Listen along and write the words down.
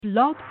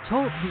Blog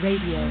Talk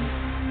Radio.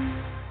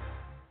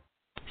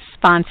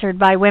 Sponsored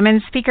by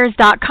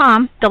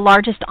WomenSpeakers.com, the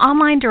largest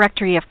online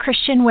directory of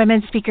Christian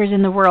women speakers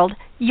in the world.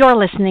 You're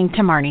listening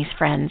to Marnie's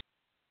Friends.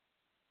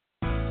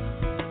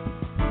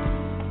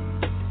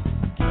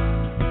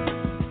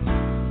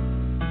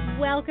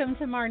 Welcome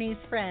to Marnie's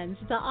Friends,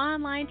 the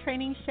online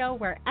training show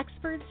where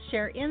experts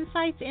share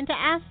insights into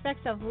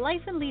aspects of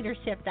life and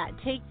leadership that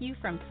take you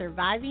from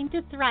surviving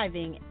to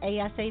thriving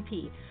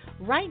ASAP.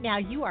 Right now,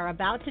 you are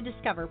about to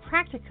discover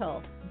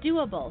practical,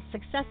 doable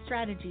success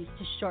strategies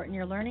to shorten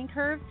your learning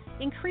curve,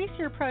 increase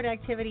your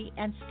productivity,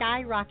 and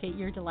skyrocket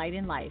your delight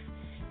in life.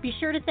 Be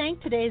sure to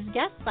thank today's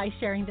guests by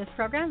sharing this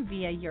program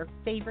via your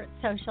favorite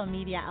social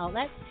media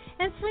outlets,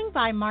 and swing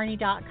by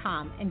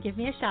Marnie.com and give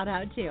me a shout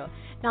out too.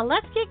 Now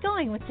let's get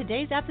going with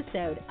today's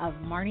episode of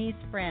Marnie's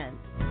Friends.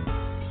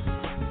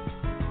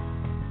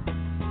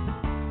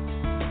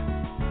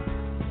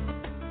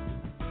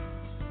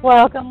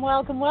 Welcome,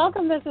 welcome,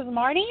 welcome. This is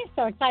Marnie.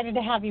 So excited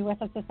to have you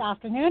with us this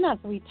afternoon as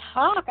we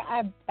talk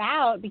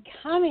about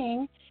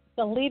becoming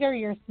the leader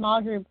your small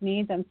group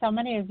needs. And so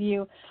many of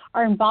you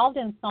are involved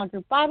in small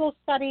group Bible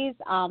studies,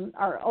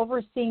 are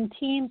overseeing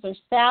teams or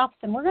staffs,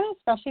 and we're going to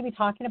especially be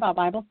talking about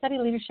Bible study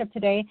leadership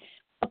today,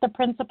 but the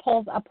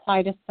principles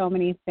apply to so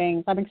many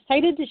things. I'm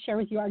excited to share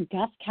with you our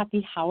guest,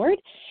 Kathy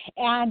Howard,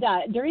 and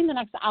during the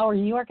next hour,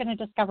 you are going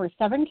to discover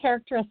 7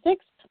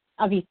 characteristics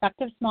of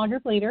effective small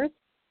group leaders,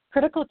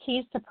 critical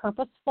keys to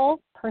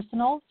purposeful,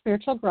 personal,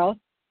 spiritual growth,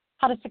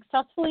 how to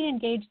successfully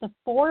engage the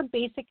 4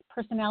 basic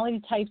personality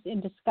types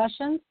in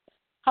discussions,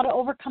 how to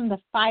overcome the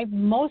 5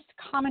 most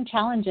common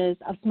challenges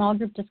of small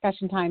group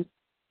discussion times,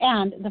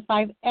 and the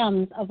 5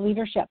 M's of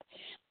leadership.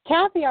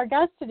 Kathy, our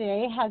guest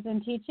today, has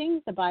been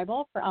teaching the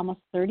Bible for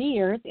almost 30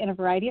 years in a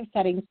variety of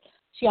settings.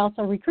 She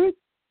also recruits,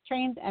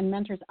 trains, and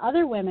mentors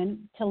other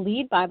women to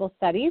lead Bible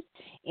studies,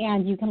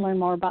 and you can learn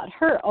more about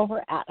her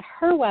over at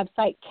her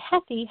website,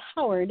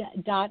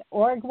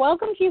 kathyhoward.org.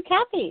 Welcome to you,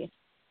 Kathy.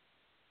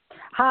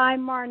 Hi,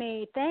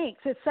 Marnie. Thanks.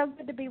 It's so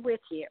good to be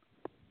with you.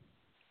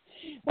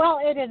 Well,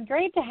 it is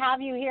great to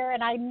have you here,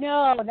 and I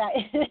know that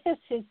this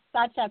is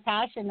such a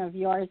passion of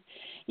yours.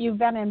 You've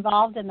been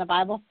involved in the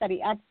Bible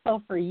Study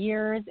Expo for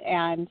years,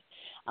 and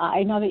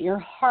I know that your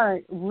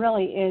heart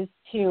really is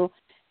to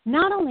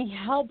not only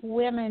help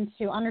women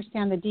to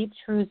understand the deep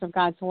truths of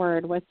God's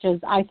Word, which is,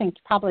 I think,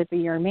 probably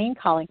your main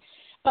calling,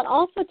 but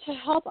also to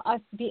help us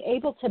be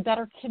able to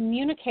better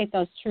communicate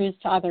those truths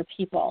to other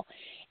people.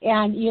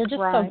 And you're just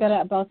so good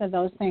at both of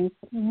those things.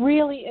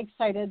 Really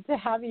excited to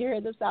have you here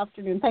this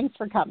afternoon. Thanks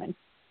for coming.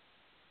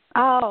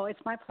 Oh,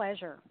 it's my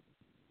pleasure.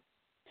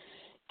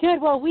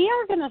 Good. Well, we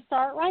are going to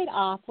start right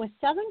off with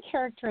 7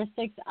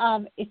 characteristics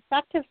of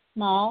effective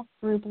small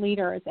group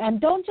leaders.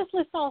 And don't just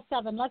list all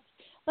 7.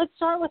 Let's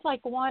start with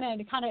like 1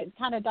 and kind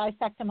of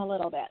dissect them a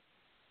little bit.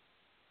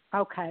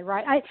 Okay,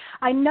 right.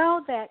 I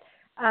know that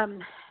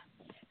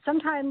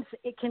sometimes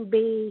it can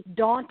be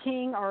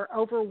daunting or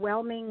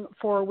overwhelming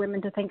for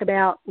women to think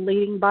about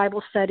leading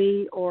Bible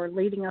study or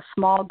leading a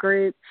small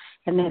group,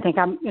 and they think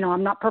I'm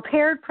not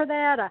prepared for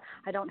that.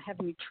 I don't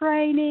have any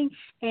training,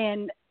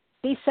 and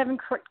these 7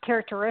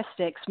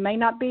 characteristics may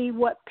not be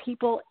what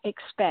people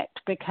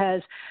expect,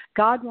 because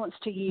God wants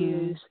to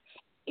use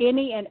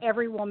any and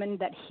every woman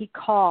that He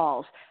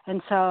calls.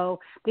 And so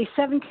these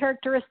 7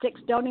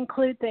 characteristics don't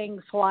include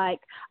things like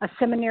a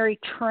seminary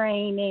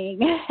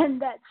training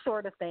and that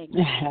sort of thing.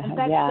 In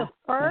fact,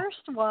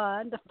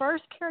 the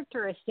first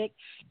characteristic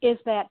is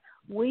that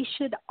we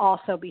should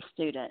also be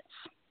students.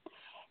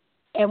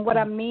 And what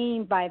I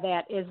mean by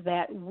that is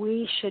that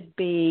we should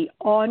be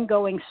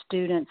ongoing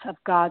students of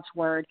God's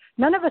Word.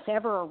 None of us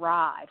ever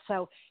arrive.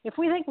 So if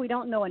we think we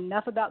don't know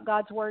enough about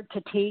God's Word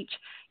to teach,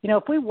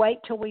 if we wait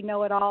till we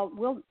know it all,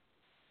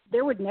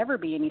 there would never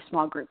be any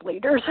small group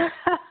leaders.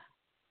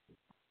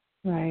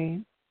 Right.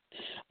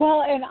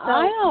 Well, and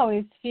I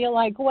always feel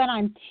like when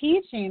I'm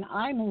teaching,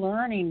 I'm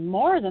learning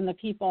more than the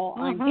people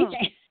I'm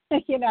teaching.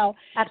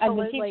 Absolutely. As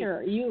a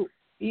teacher,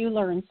 you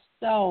learn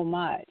so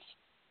much.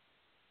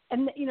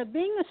 And,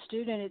 being a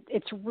student,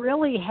 it's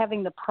really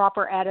having the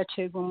proper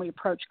attitude when we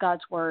approach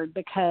God's Word,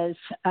 because,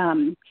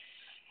 and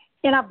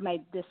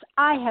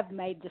I have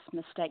made this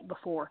mistake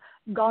before,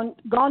 gone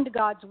to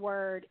God's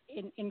Word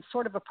in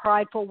sort of a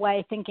prideful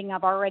way, thinking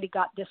I've already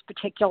got this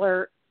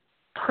particular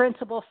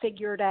principle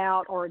figured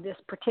out, or this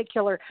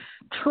particular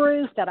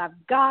truth that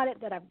I've got it,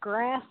 that I've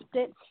grasped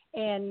it,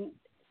 and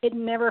it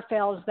never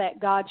fails that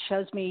God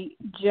shows me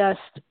just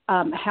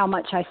how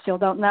much I still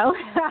don't know.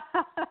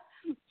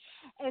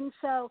 And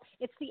so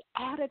it's the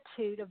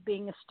attitude of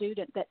being a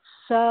student that's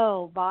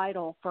so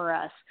vital for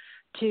us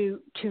to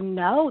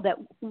know that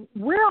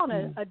we're on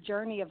a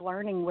journey of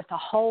learning with the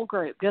whole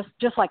group,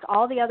 just like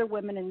all the other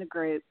women in the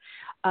group.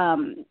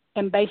 And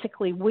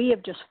basically we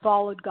have just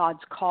followed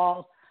God's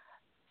call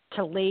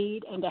to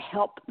lead and to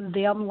help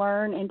them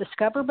learn and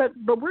discover, but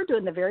we're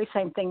doing the very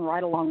same thing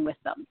right along with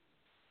them.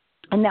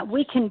 And that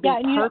we can be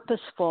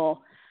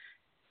purposeful.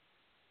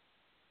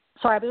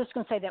 Sorry, I was just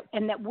going to say that,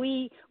 and that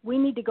we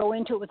need to go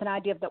into it with an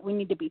idea that we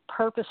need to be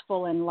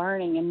purposeful in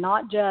learning, and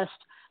not just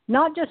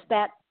not just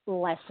that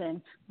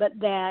lesson, but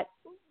that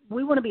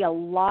we want to be a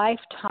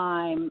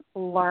lifetime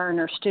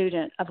learner,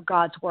 student of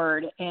God's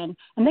Word, and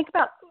think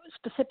about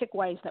specific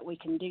ways that we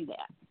can do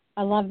that.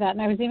 I love that.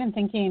 And I was even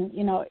thinking,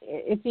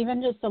 it's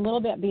even just a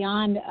little bit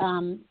beyond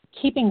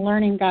keeping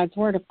learning God's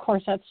Word. Of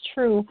course, that's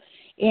true.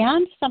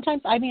 And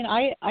sometimes,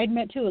 I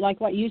admit too,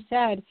 like what you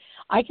said,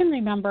 I can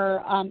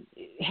remember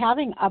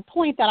having a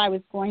point that I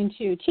was going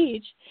to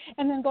teach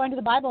and then going to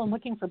the Bible and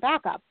looking for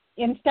backup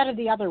instead of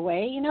the other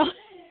way,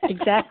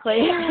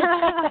 Exactly.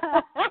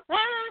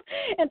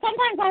 And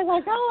sometimes I was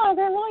like, oh,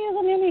 there really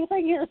isn't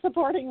anything here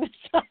supporting this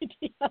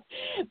idea.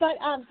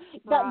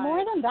 But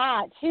more than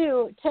that,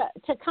 too,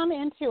 to come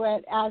into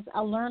it as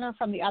a learner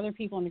from the other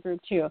people in the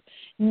group, too.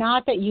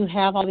 Not that you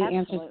have all the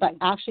answers, but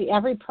actually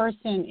every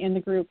person in the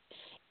group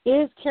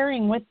is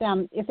carrying with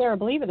them, if they're a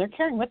believer, they're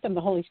carrying with them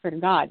the Holy Spirit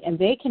of God, and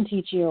they can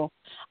teach you.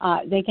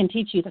 They can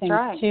teach you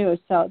things, too.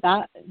 So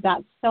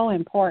that's so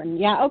important.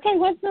 Yeah, okay,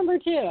 what's number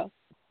 2?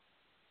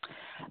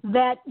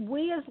 That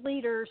we as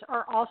leaders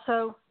are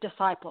also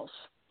disciples.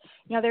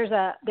 There's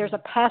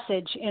a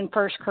passage in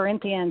 1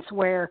 Corinthians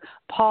where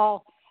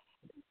Paul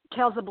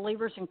tells the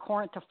believers in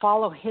Corinth to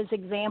follow his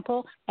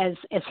example as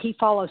he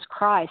follows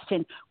Christ,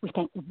 and we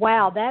think,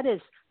 wow, that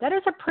is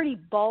a pretty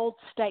bold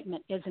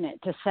statement, isn't it?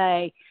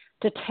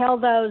 To tell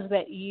those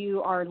that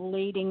you are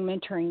leading,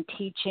 mentoring,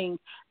 teaching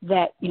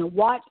that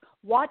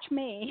watch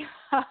me,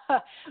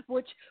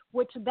 which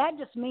that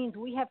just means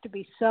we have to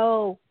be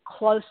so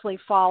closely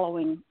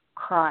following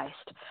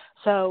Christ.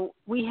 So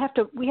we have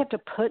to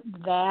put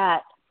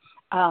that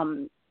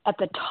at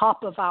the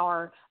top of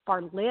our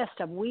list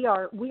of we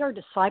are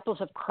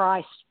disciples of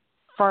Christ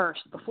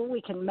first. Before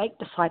we can make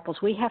disciples,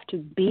 we have to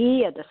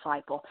be a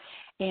disciple,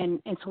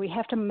 and so we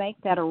have to make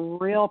that a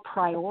real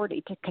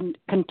priority to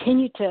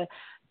continue to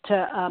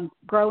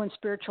grow in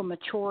spiritual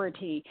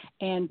maturity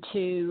and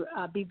to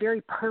be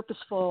very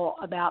purposeful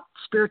about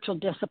spiritual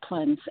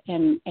disciplines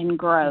and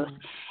growth.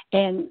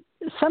 And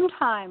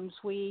sometimes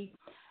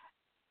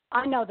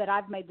I know that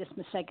I've made this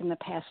mistake in the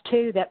past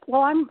too, that,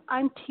 well,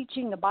 I'm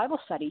teaching a Bible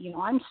study,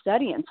 I'm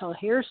studying, so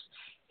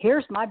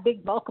here's my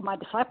big bulk of my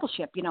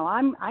discipleship.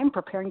 I'm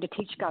preparing to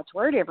teach God's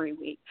Word every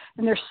week.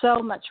 And there's so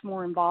much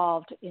more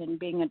involved in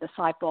being a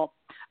disciple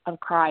of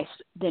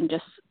Christ than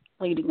just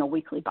leading a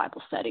weekly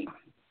Bible study.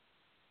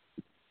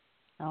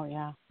 Oh,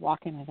 yeah,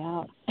 walking it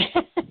out.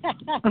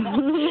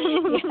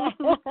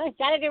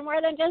 Got to do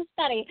more than just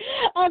study.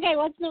 Okay,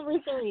 what's number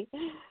 3?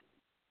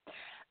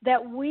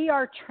 That we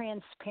are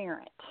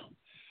transparent.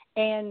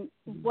 And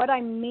what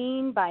I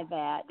mean by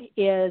that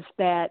is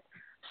that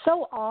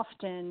so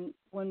often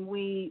when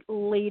we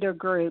lead a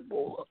group,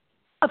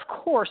 of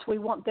course we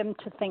want them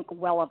to think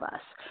well of us.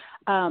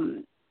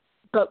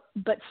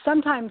 But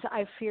sometimes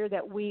I fear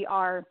that we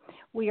are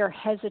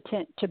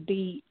hesitant to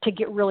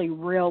get really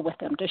real with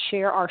them, to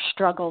share our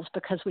struggles,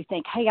 because we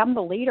think, hey, I'm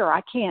the leader.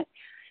 I can't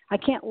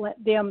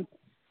let them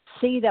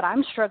see that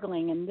I'm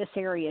struggling in this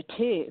area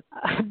too.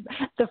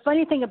 The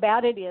funny thing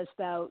about it is,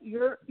 though,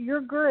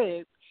 your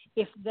group,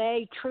 if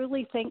they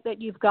truly think that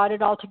you've got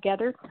it all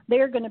together,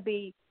 they're going to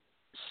be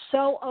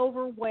so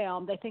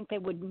overwhelmed they think they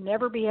would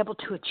never be able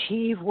to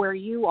achieve where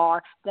you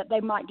are, that they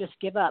might just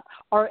give up.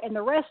 And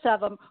the rest of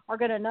them are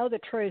going to know the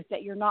truth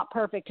that you're not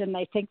perfect, and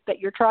they think that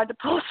you're trying to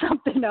pull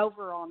something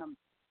over on them.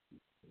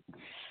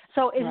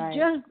 So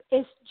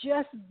it's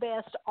just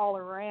best all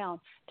around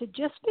to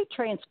just be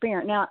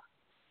transparent. Now,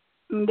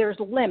 there's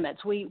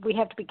limits. We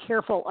have to be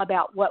careful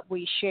about what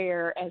we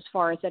share as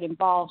far as it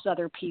involves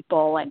other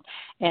people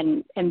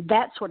and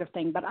that sort of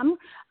thing. But I'm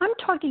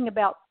talking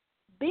about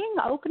being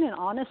open and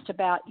honest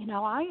about,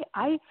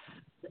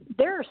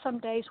 there are some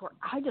days where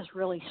I just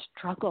really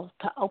struggle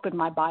to open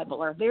my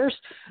Bible, or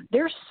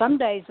there's some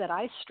days that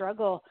I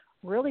struggle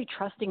really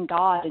trusting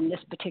God in this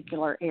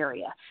particular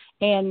area.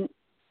 And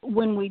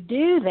when we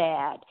do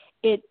that,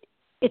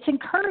 it's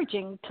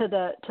encouraging to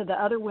the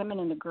other women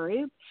in the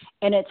group,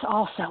 and it's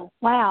also,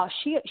 wow,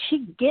 she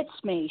gets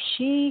me.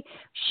 She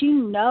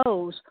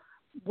knows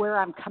where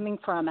I'm coming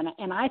from,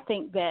 and I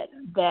think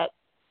that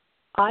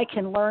I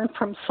can learn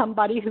from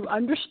somebody who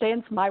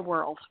understands my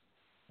world.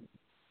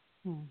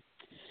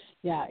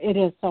 Yeah, it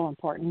is so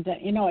important.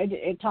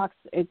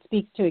 It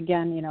speaks to,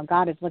 again,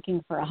 God is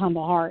looking for a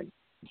humble heart,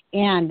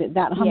 and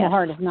that humble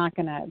heart is not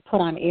going to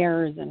put on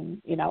airs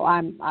and,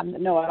 I'm the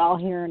know-it-all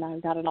here and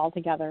I've got it all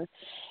together.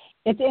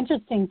 It's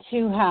interesting,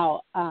 too,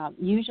 how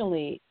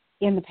usually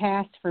in the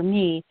past for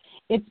me,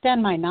 it's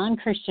been my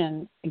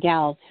non-Christian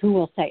gals who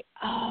will say,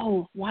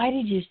 oh, why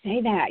did you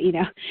say that?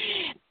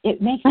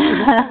 It makes me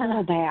look a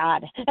little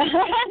bad.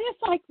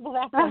 It's like, well,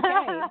 that's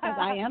okay, because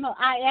I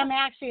am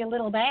actually a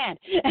little bad.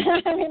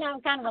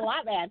 I'm kind of a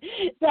lot bad.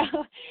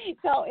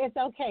 So it's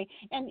okay.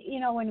 And,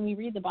 when we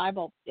read the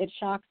Bible, it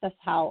shocks us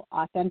how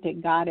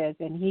authentic God is,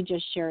 and he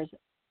just shares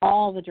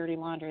all the dirty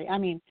laundry.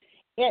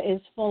 It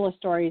is full of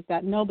stories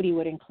that nobody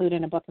would include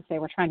in a book if they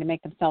were trying to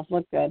make themselves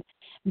look good.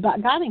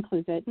 But God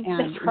includes it,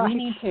 and we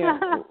need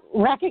to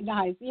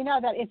recognize,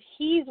 that if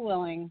he's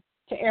willing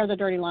to air the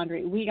dirty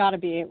laundry, we got to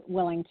be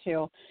willing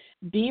to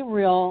be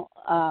real.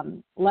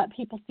 Let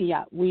people see,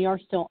 we are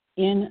still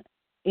in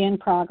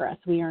progress.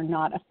 We are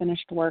not a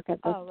finished work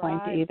at this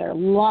point either.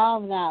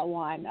 Love that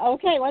one.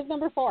 Okay, what's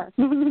number 4?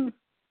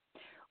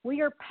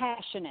 We are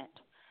passionate.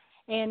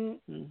 And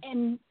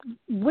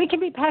we can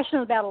be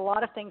passionate about a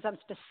lot of things. I'm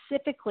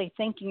specifically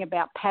thinking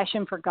about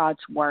passion for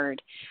God's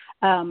word.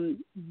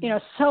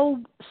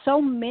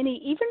 So many,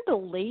 even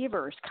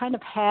believers, kind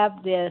of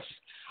have this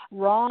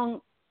wrong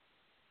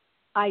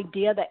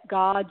idea that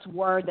God's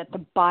word, that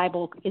the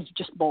Bible is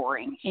just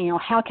boring.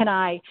 How can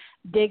I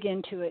dig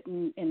into it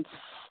and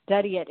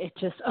study it? It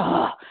just,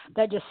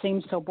 that just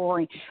seems so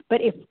boring.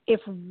 But if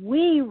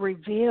we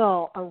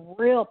reveal a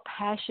real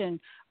passion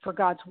for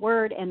God's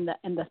word and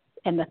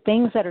the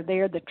things that are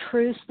there, the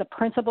truths, the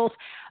principles,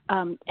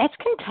 it's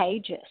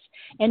contagious.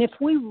 And if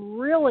we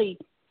really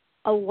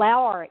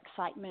allow our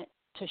excitement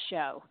to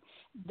show,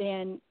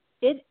 then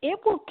it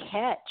will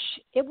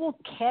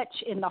catch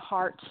in the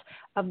hearts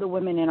of the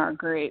women in our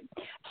group.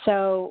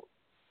 So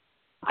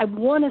I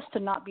want us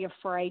to not be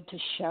afraid to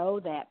show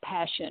that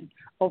passion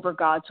over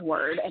God's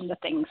word and the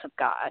things of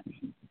God,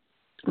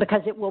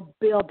 because it will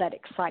build that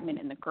excitement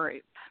in the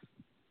group.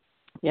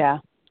 Yeah.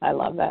 I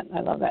love that.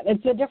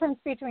 It's the difference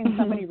between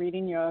somebody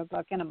reading your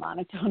book in a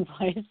monotone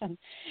voice and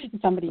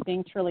somebody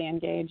being truly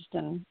engaged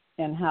in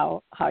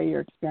how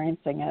you're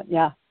experiencing it.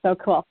 Yeah, so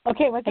cool.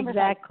 Okay, what's number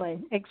 5?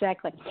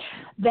 Exactly.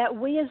 That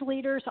we as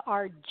leaders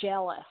are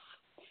jealous.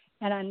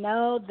 And I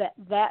know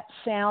that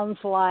sounds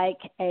like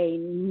a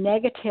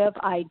negative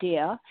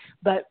idea,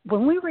 but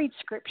when we read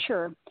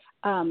Scripture,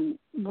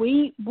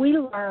 we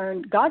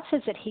learn God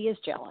says that He is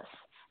jealous.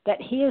 That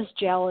He is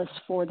jealous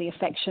for the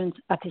affections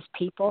of His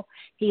people.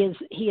 He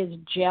is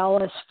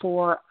jealous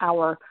for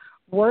our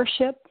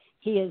worship.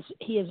 He is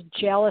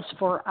jealous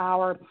for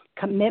our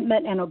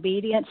commitment and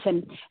obedience.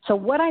 And so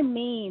what I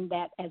mean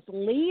that as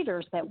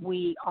leaders that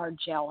we are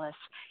jealous.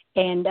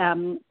 And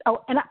I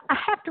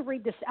have to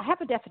read this. I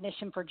have a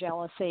definition for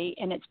jealousy,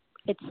 and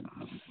it's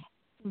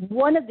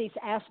one of these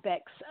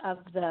aspects of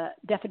the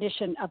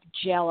definition of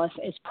jealous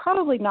is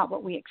probably not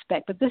what we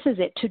expect, but this is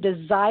it: to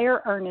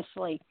desire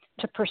earnestly,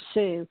 to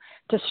pursue,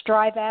 to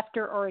strive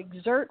after, or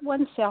exert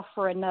oneself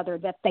for another,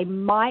 that they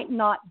might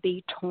not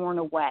be torn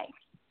away.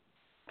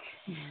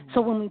 Mm-hmm.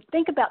 So when we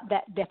think about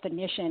that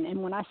definition,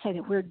 and when I say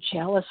that we're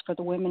jealous for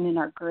the women in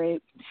our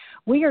group,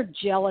 we are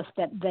jealous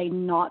that they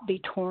not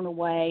be torn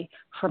away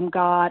from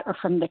God or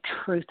from the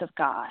truth of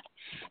God.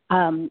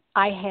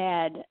 I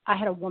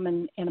had a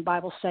woman in a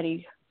Bible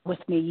study with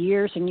me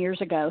years and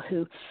years ago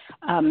who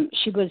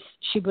she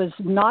was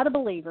not a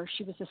believer.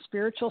 She was a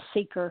spiritual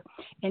seeker,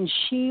 and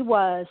she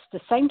was, the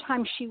same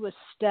time she was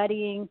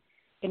studying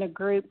in a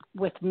group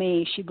with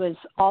me, she was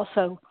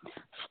also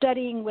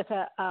studying with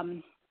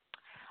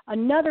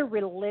another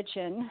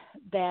religion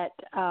that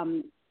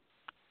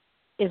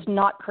is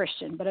not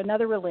Christian, but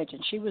another religion.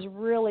 She was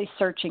really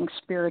searching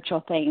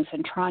spiritual things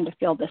and trying to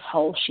fill this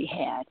hole she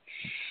had.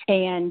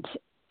 And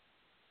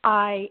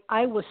I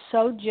was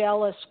so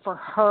jealous for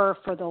her,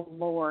 for the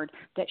Lord,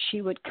 that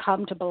she would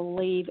come to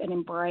believe and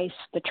embrace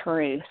the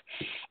truth.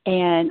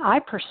 And I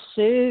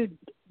pursued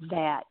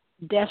that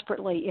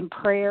desperately in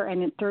prayer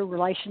and through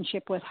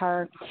relationship with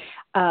her.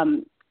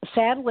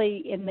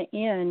 Sadly, in the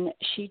end,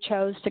 she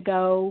chose to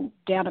go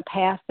down a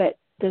path that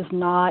does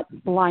not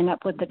line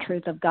up with the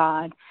truth of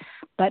God.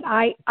 But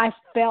I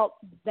felt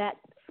that,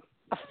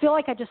 I feel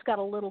like I just got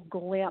a little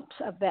glimpse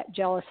of that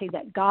jealousy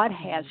that God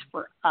has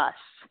for us.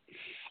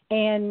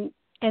 And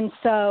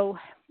so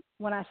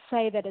when I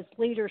say that as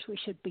leaders we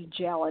should be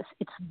jealous,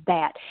 it's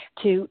that,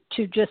 to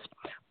just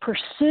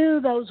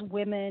pursue those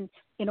women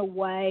in a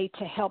way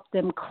to help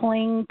them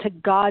cling to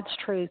God's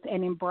truth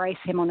and embrace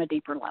Him on a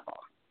deeper level.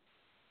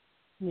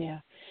 Yeah.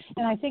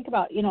 And I think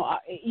about,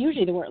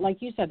 usually the word,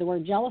 like you said, the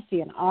word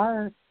jealousy in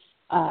our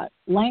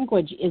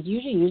language is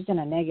usually used in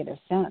a negative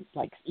sense,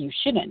 like you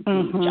shouldn't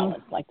be jealous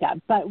like that.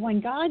 But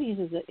when God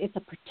uses it, it's a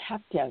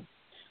protective,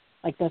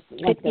 like this,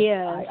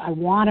 I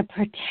want to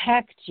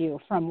protect you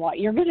from what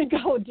you're going to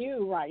go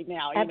do right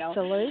now.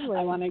 Absolutely.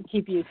 I want to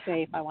keep you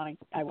safe. I'm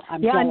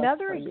jealous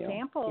another for you.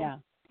 example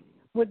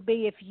would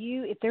be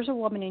if there's a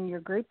woman in your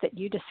group that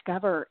you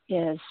discover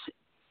is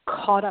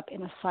caught up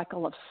in a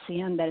cycle of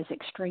sin that is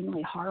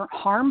extremely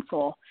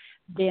harmful,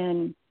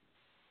 then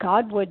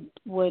God would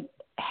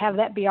have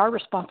that be our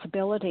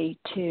responsibility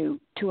to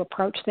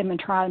approach them and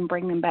try and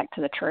bring them back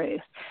to the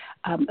truth.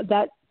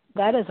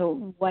 That is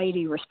a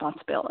weighty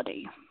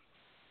responsibility.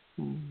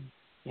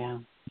 Yeah.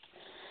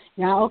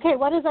 Okay.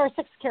 What is our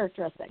 6th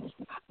characteristic?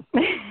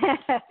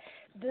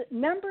 The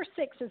number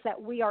 6 is that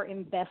we are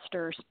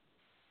investors.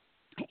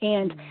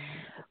 And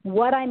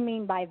what I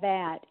mean by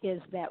that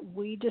is that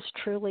we just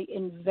truly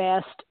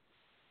invest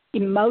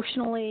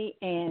emotionally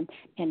and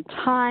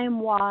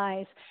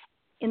time-wise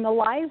in the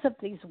lives of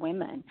these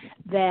women.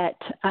 That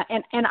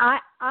and I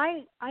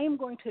am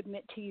going to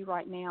admit to you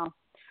right now,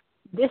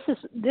 this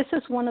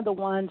is one of the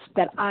ones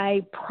that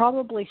I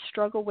probably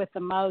struggle with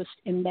the most,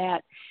 in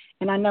that,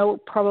 and I know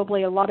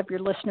probably a lot of your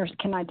listeners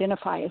can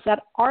identify, is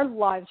that our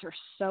lives are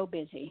so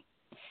busy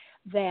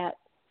that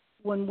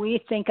when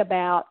we think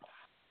about,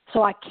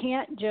 so I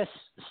can't just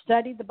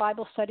study the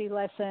Bible study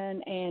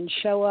lesson and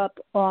show up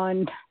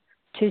on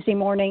Tuesday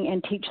morning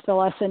and teach the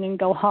lesson and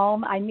go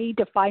home. I need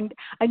to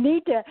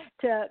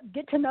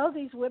get to know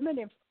these women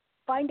and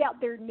find out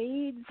their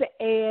needs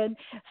and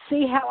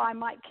see how I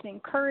can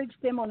encourage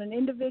them on an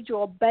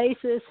individual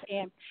basis.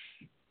 And,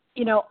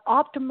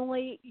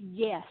 optimally,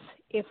 yes,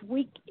 if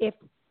we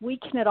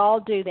can at all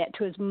do that,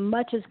 to as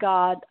much as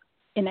God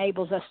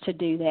enables us to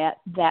do that,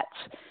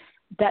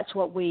 that's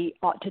what we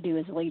ought to do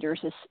as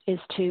leaders, is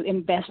to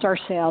invest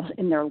ourselves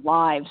in their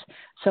lives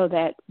so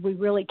that we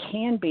really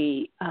can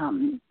be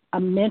a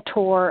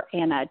mentor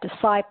and a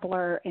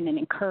discipler and an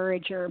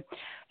encourager.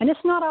 And it's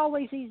not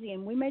always easy,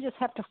 and we may just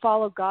have to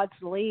follow God's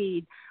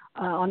lead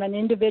on an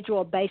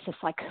individual basis,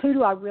 like who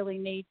do I really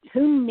need,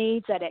 who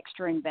needs that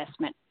extra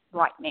investment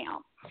right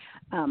now.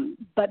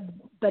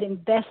 But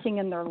investing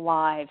in their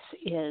lives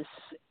is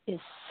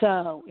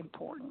so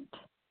important.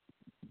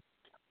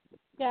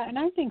 Yeah, and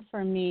I think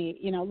for me,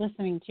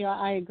 listening to you,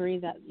 I agree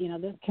that,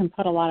 this can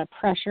put a lot of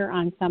pressure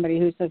on somebody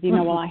who says,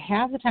 well, I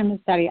have the time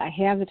to study, I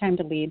have the time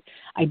to lead,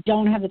 I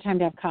don't have the time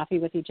to have coffee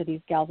with each of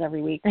these gals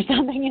every week or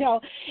something, And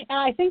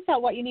I think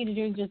that what you need to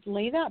do is just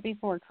lay that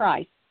before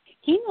Christ.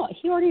 He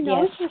already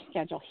knows your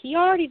schedule. He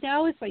already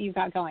knows what you've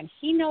got going.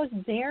 He knows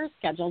their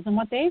schedules and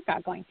what they've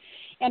got going.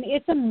 And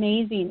it's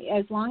amazing,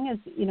 as long as,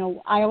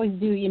 I always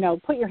do,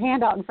 put your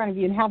hand out in front of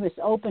you and have this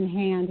open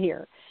hand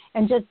here.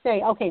 And just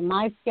say, okay,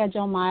 my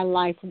schedule, my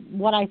life,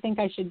 what I think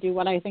I should do,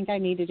 what I think I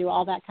need to do,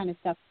 all that kind of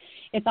stuff.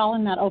 It's all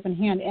in that open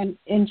hand.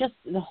 And just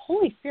the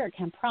Holy Spirit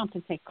can prompt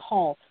and say,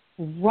 call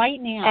right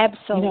now.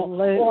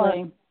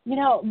 Absolutely.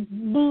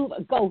 Move,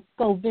 go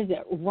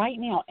visit right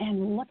now.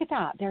 And look at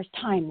that. There's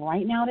time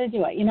right now to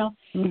do it.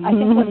 Mm-hmm. I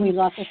think when we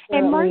let the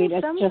Spirit lead,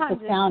 it's just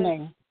sometimes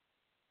astounding.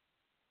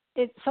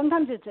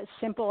 Sometimes it's as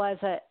simple as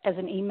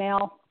an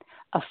email,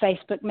 a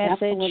Facebook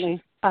message.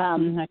 Absolutely.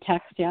 A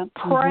text, yeah.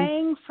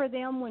 Praying for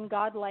them when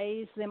God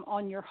lays them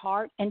on your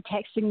heart, and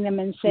texting them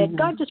and said,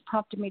 God just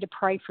prompted me to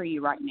pray for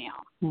you right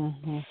now.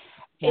 Mm-hmm.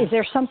 Yeah. Is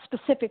there some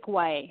specific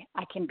way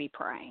I can be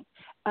praying?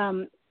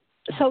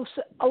 So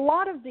a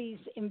lot of these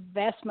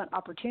investment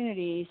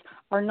opportunities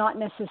are not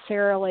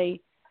necessarily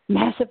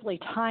massively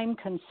time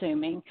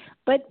consuming,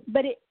 but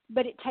it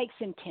takes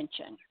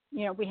intention.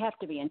 We have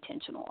to be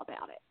intentional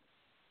about it.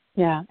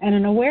 Yeah, and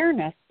an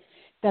awareness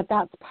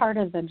that's part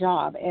of the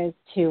job is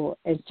to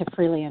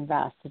freely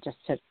invest, to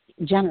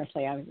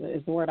generously,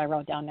 is the word I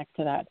wrote down next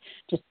to that,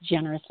 just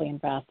generously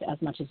invest as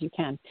much as you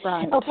can.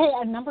 Right. Okay,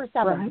 and number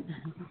 7. Right.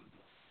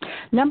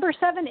 Number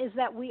 7 is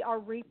that we are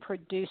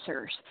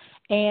reproducers.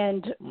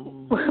 And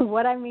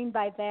what I mean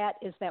by that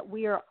is that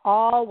we are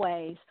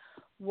always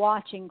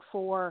watching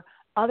for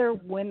other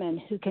women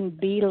who can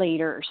be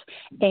leaders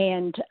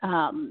and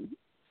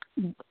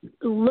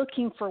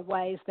looking for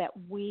ways that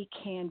we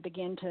can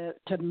begin to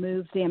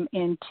move them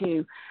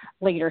into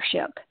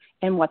leadership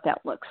and what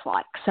that looks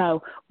like.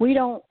 So we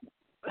don't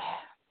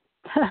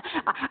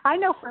 – I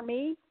know for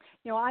me,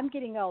 I'm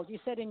getting old. You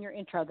said in your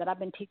intro that I've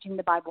been teaching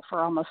the Bible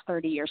for almost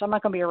 30 years. I'm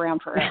not going to be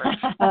around forever.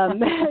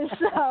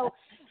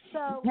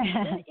 So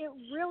it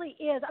really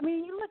is. I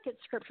mean, you look at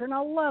Scripture, and I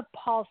love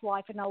Paul's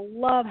life, and I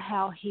love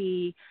how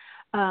he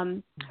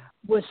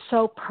was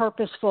so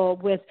purposeful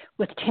with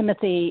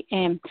Timothy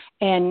and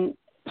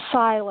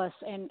Silas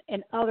and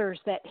others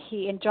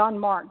and John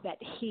Mark that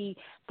he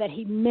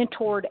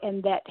mentored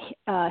and that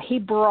he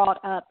brought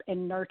up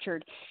and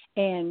nurtured.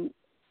 And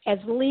as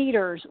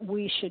leaders,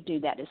 we should do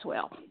that as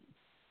well.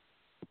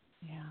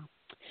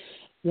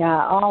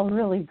 Yeah, all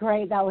really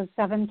great. That was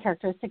 7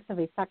 characteristics of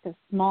effective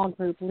small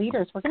group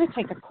leaders. We're going to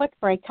take a quick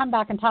break, come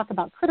back and talk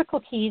about critical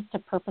keys to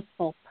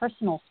purposeful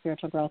personal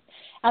spiritual growth,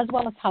 as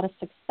well as how to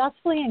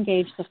successfully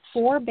engage the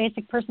 4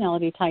 basic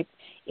personality types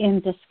in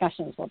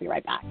discussions. We'll be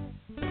right back.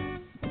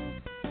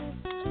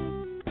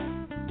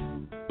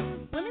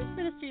 Women's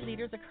ministry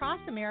leaders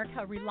across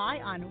America rely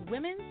on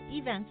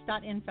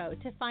womensevents.info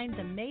to find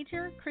the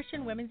major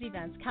Christian women's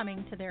events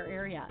coming to their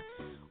area.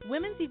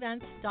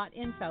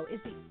 Womensevents.info is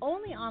the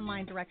only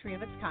online directory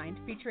of its kind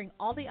featuring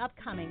all the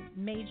upcoming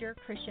major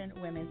Christian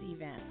women's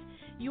events.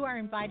 You are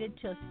invited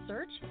to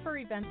search for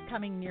events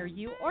coming near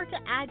you or to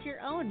add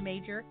your own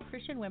major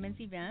Christian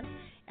women's event.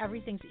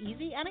 Everything's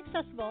easy and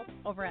accessible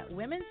over at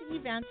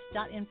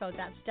womensevents.info.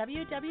 That's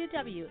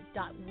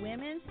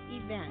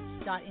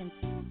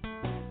www.womensevents.info.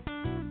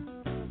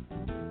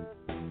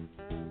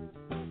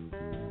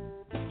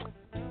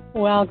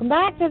 Welcome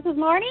back. This is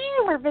Marnie.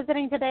 We're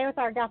visiting today with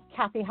our guest,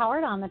 Kathy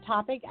Howard, on the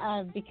topic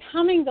of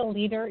becoming the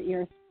leader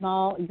your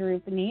small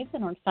group needs,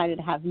 and we're excited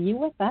to have you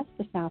with us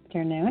this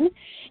afternoon.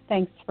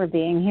 Thanks for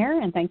being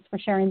here, and thanks for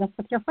sharing this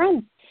with your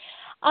friends.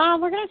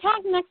 We're going to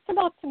talk next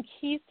about some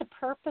keys to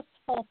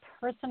purposeful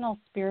personal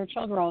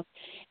spiritual growth.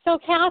 So,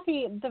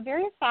 Kathy, the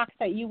very fact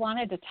that you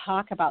wanted to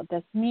talk about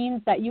this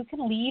means that you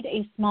can lead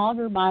a small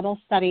group Bible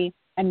study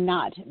and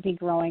not be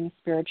growing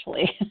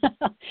spiritually. So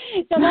that's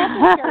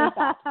a scary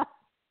thought.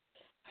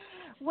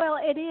 Well,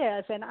 it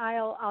is, and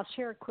I'll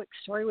share a quick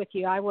story with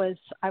you. I was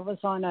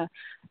on a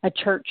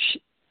church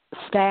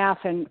staff,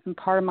 and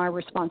part of my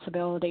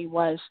responsibility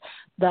was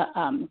the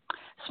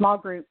small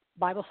group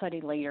Bible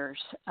study leaders.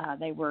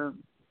 They were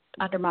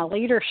under my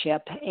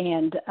leadership,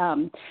 and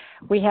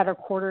we had our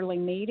quarterly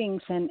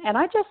meetings, and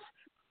I just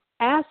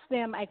asked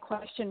them a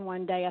question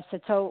one day. I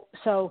said,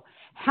 so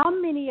how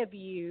many of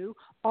you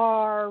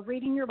are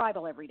reading your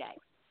Bible every day?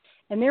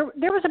 And there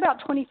was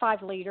about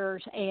 25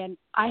 leaders, and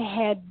I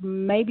had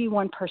maybe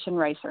one person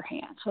raise their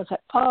hand. So I said,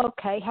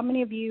 okay, how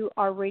many of you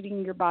are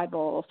reading your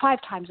Bible 5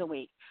 times a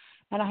week?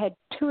 And I had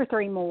 2 or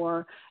 3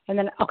 more, and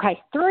then,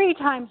 3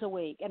 times a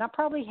week. And I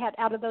probably had,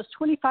 out of those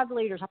 25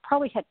 leaders, I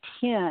probably had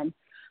 10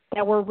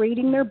 that were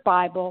reading their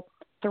Bible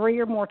 3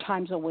 or more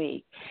times a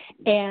week.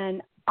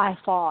 And I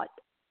thought,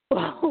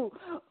 oh,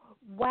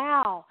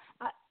 wow.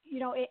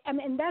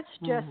 And that's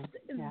just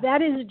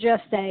that is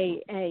just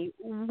a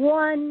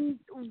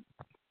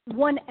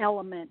one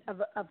element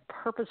of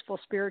purposeful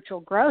spiritual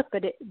growth,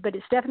 but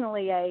it's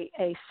definitely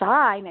a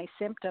sign, a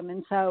symptom.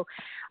 And so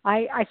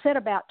I set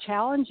about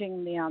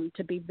challenging them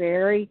to be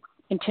very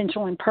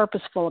intentional and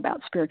purposeful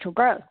about spiritual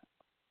growth.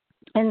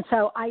 And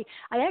so I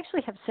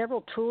actually have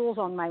several tools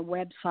on my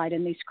website,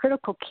 and these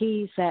critical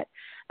keys that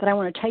I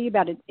want to tell you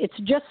about. It's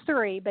just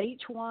 3, but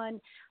each one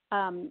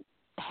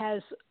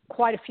has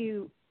quite a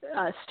few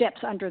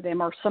steps under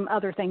them, or some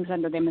other things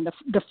under them. And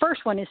the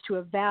first one is to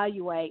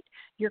evaluate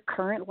your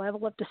current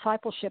level of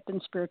discipleship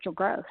and spiritual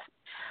growth.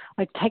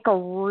 Like, take a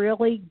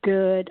really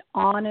good,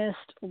 honest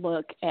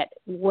look at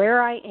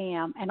where I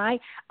am. And I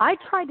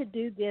try to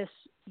do this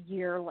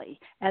yearly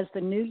as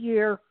the new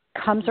year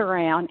comes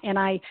around, and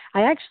I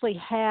actually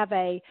have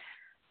a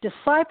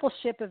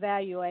discipleship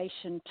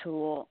evaluation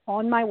tool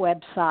on my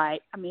website.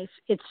 I mean,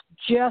 it's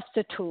just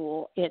a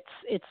tool.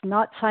 It's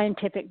not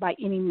scientific by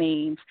any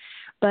means,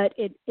 but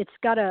it's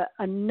got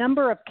a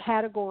number of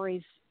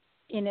categories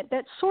in it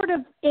that sort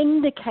of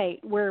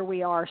indicate where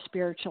we are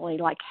spiritually,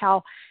 like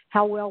how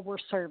well we're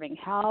serving,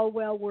 how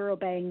well we're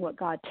obeying what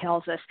God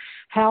tells us,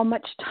 how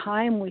much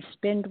time we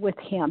spend with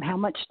Him, how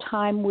much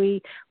time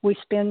we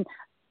spend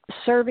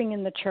serving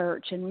in the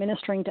church and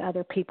ministering to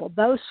other people,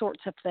 those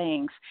sorts of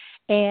things.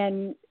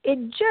 And it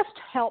just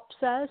helps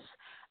us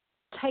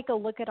take a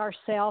look at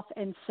ourselves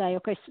and say,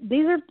 okay, so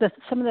these are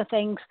some of the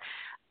things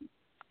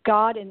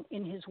God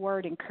in His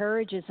Word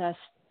encourages us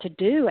to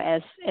do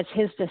as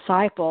His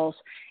disciples,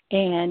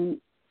 and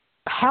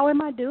how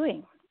am I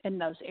doing in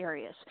those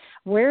areas?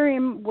 Where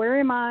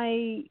am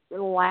I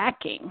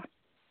lacking?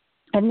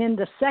 And then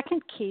the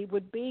second key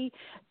would be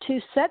to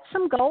set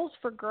some goals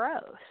for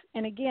growth.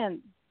 And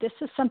again, this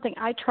is something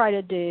I try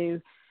to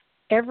do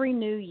every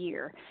new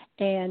year,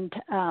 and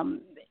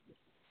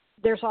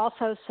there's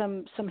also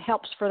some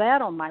helps for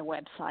that on my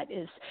website.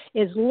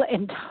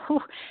 And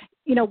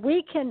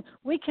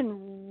we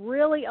can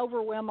really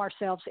overwhelm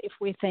ourselves if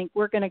we think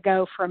we're going to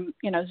go from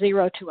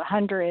 0 to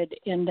 100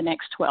 in the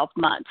next 12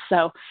 months.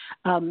 So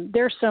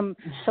there's some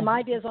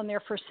ideas on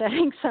there for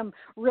setting some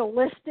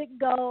realistic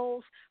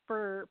goals,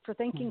 for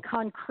thinking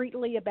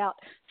concretely about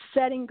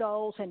setting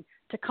goals, and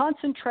to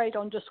concentrate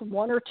on just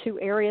 1 or 2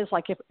 areas.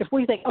 Like if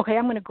we think, okay,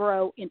 I'm going to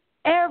grow in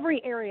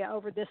every area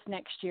over this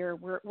next year,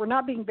 we're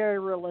not being very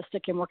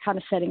realistic, and we're kind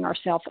of setting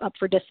ourselves up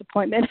for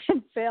disappointment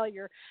and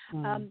failure.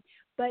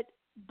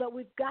 But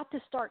we've got to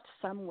start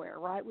somewhere,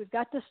 right? We've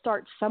got to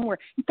start somewhere.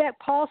 In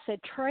fact, Paul said,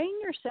 train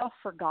yourself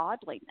for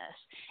godliness.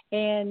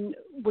 And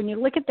when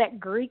you look at that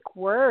Greek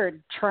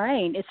word,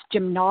 train, it's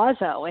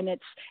gymnazo, and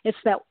it's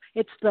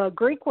the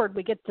Greek word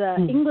we get the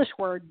English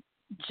word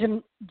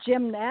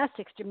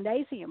gymnastics,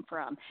 gymnasium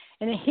from.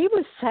 And he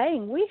was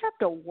saying we have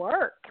to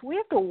work. We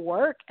have to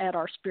work at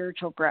our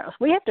spiritual growth.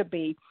 We have to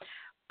be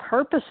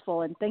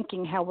purposeful in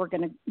thinking how we're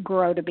going to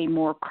grow to be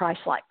more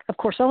Christ-like. Of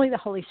course, only the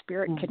Holy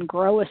Spirit can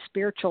grow us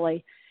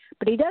spiritually,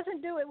 but He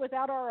doesn't do it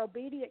without our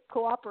obedient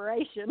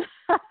cooperation.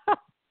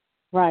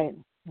 Right.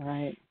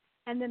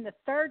 And then the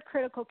third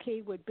critical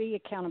key would be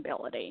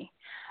accountability.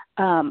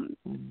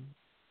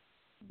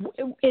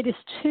 It is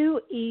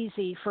too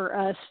easy for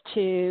us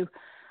to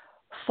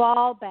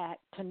fall back,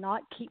 to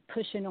not keep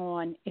pushing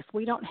on, if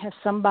we don't have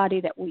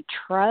somebody that we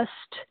trust,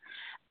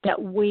 that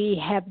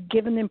we have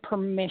given them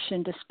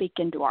permission to speak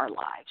into our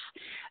lives.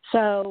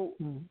 So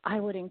I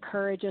would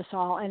encourage us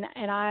all, and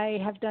I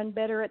have done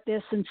better at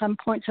this in some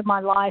points of my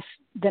life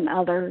than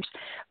others,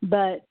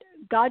 but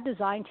God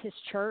designed His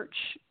church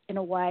in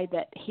a way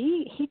that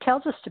He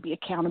tells us to be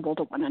accountable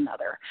to one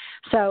another.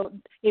 So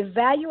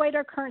evaluate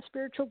our current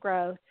spiritual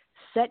growth,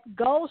 set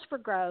goals for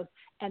growth,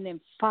 and then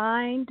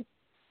find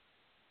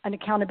an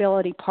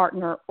accountability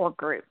partner or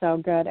group. So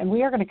good. And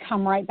we are going to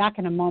come right back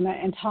in a moment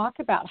and talk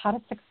about how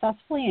to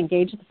successfully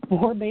engage the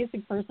 4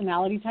 basic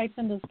personality types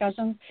in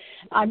discussions.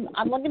 I'm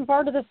looking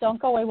forward to this.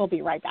 Don't go away. We'll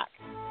be right back.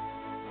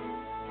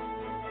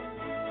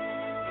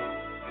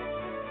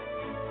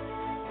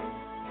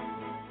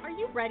 Are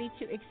you ready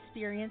to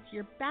experience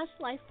your best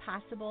life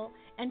possible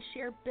and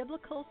share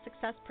biblical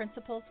success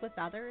principles with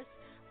others?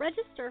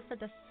 Register for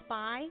the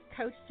SPY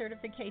Coach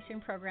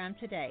Certification Program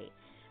today.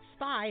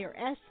 SPI, or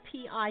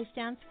SPI,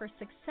 stands for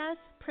Success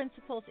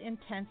Principles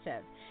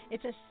Intensive.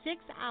 It's a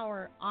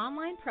 6-hour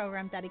online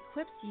program that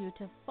equips you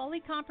to fully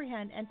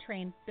comprehend and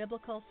train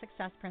biblical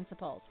success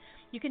principles.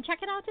 You can check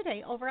it out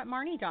today over at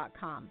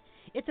Marnie.com.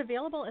 It's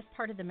available as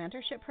part of the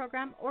mentorship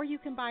program, or you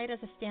can buy it as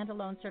a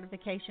standalone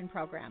certification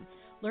program.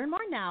 Learn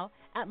more now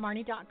at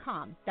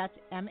Marnie.com. That's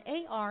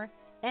MARNIE.com.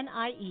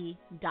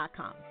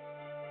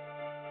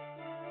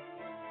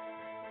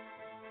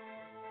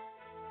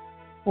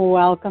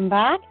 Welcome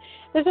back.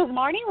 This is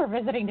Marnie. We're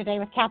visiting today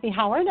with Kathy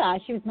Howard.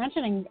 She was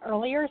mentioning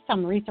earlier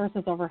some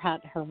resources over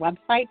at her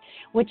website,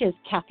 which is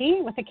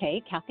Kathy with a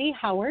K,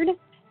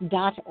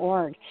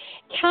 kathyhoward.org.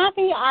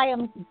 Kathy, I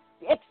am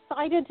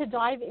excited to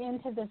dive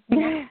into this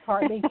next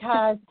part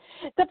because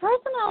the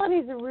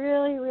personalities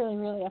really, really,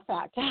 really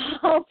affect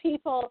how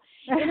people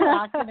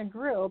interact in a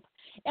group.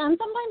 And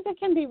sometimes it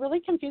can be really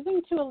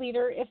confusing to a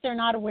leader if they're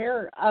not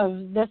aware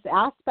of this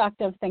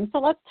aspect of things. So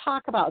let's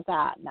talk about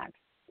that next.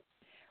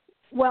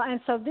 Well,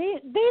 and so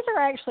these are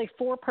actually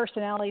 4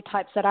 personality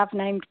types that I've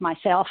named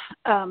myself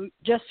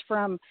just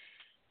from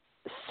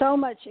so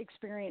much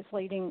experience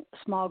leading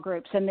small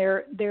groups. And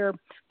their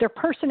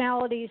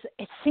personalities,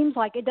 it seems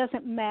like it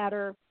doesn't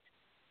matter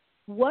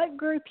what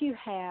group you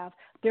have,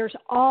 there's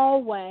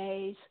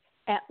always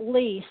at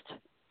least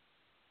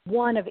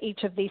one of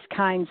each of these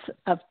kinds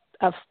of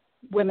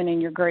women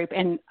in your group.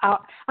 And I'm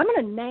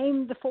going to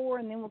name the 4,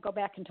 and then we'll go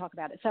back and talk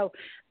about it. So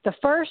the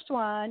first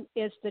one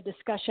is the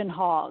discussion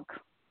hog,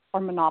 or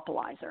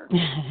monopolizer.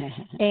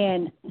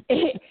 And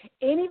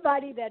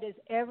anybody that has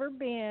ever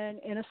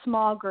been in a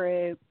small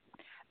group,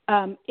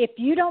 if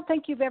you don't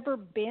think you've ever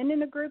been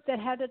in a group that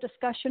had a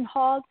discussion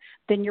hog,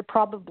 then you're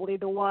probably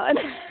the one.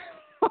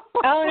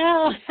 Oh,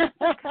 no.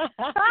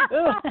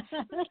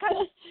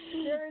 Because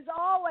there is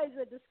always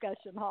a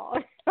discussion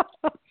hog.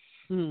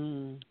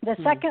 The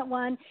second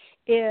one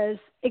is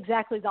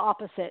exactly the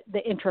opposite,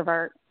 the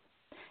introvert.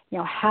 You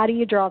know, how do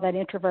you draw that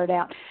introvert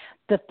out?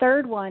 The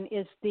third one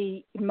is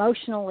the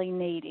emotionally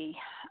needy.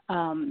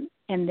 And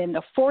then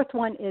the fourth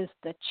one is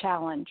the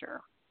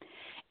challenger.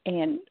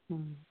 And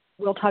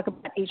we'll talk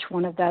about each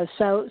one of those.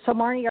 So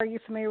Marnie, are you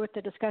familiar with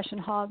the discussion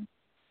hog?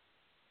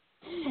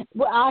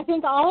 Well, I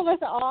think all of us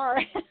are.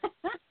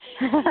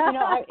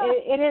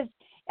 It is,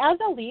 as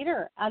a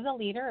leader,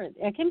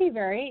 it can be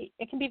very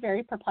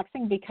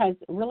perplexing, because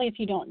really, if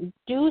you don't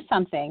do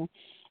something,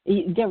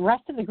 the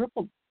rest of the group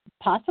will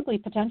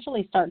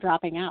potentially start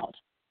dropping out.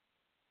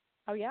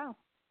 Oh, yeah,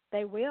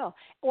 they will.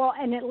 Well,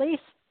 and at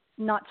least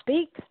not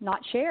speak,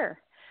 not share.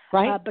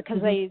 Right.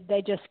 Because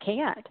they just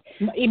can't.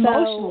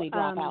 Emotionally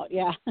drop out,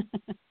 yeah.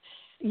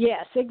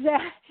 Yes,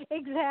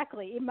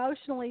 exactly.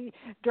 Emotionally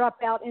drop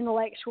out,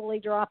 intellectually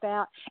drop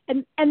out.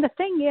 And the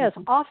thing is,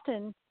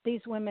 often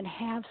these women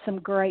have some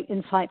great,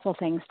 insightful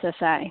things to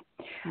say.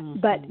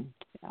 But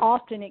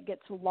often it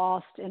gets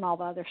lost in all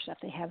the other stuff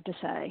they have to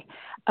say.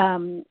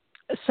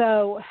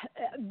 So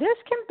this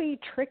can be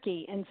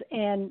tricky. And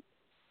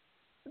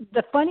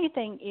the funny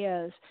thing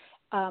is,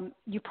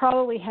 you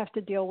probably have to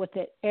deal with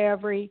it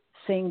every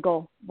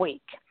single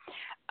week,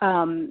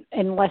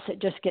 unless it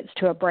just gets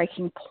to a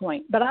breaking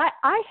point. But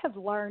I have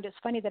learned, it's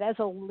funny that as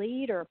a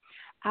leader,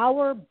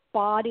 our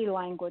body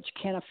language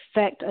can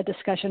affect a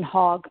discussion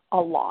hog a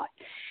lot.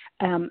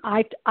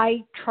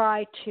 I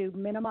try to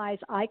minimize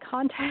eye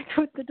contact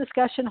with the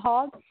discussion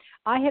hog.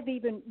 I have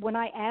even, when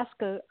I ask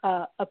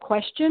a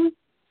question,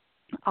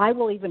 I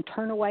will even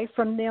turn away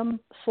from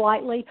them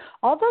slightly.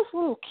 All those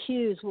little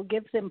cues will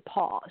give them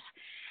pause.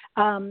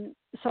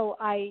 So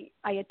I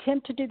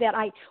attempt to do that.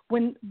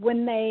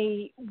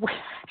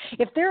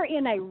 If they're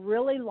in a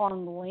really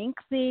long,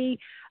 lengthy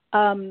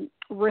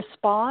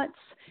response,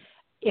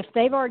 if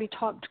they've already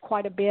talked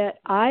quite a bit,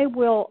 I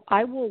will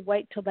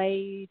wait till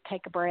they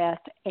take a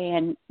breath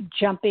and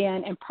jump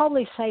in and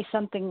probably say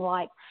something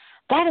like,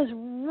 "That is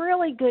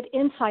really good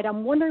insight.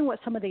 I'm wondering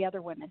what some of the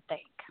other women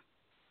think."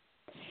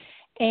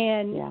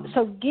 And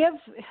so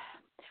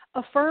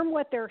affirm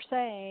what they're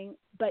saying,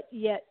 but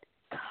yet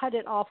cut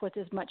it off with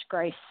as much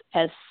grace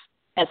as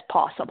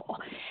possible.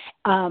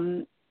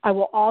 I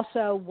will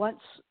also,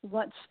 once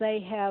they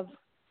have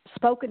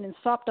spoken and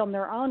stopped on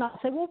their own, I'll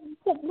say, well,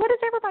 what does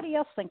everybody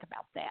else think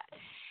about that?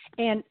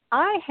 And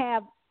I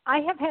have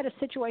had a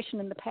situation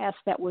in the past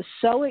that was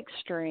so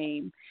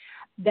extreme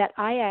that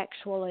I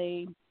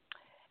actually,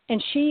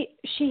 and she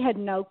had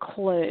no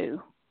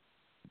clue.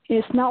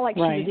 It's not like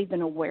she was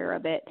even aware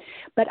of it.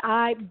 But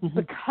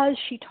because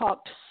she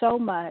talked so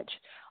much,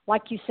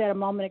 like you said a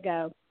moment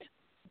ago,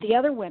 the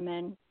other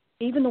women,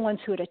 even the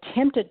ones who had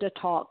attempted to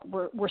talk,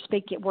 were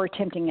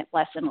attempting it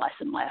less and less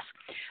and less.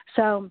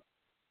 So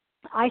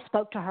I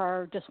spoke to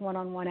her just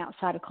one-on-one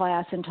outside of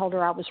class and told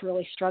her I was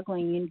really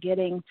struggling in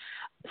getting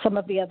some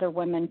of the other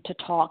women to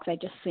talk. They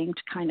just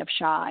seemed kind of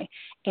shy,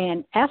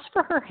 and asked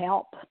for her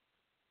help.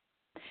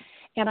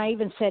 And I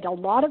even said, a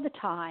lot of the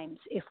times,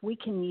 if we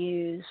can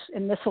use,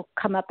 and this will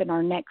come up in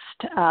our next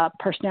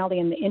personality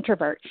in the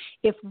introvert,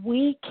 if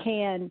we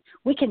can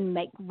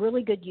make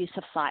really good use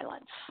of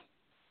silence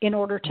in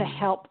order to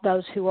help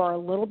those who are a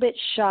little bit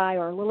shy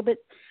or a little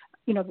bit,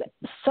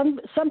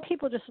 some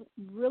people just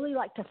really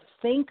like to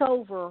think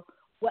over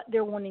what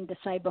they're wanting to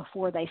say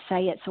before they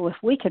say it. So if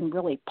we can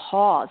really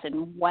pause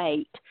and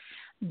wait,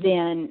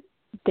 then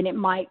it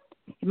might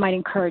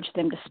encourage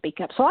them to speak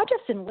up. So I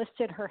just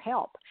enlisted her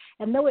help.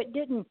 And though it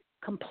didn't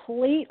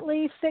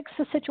completely fix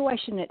the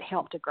situation, it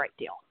helped a great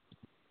deal.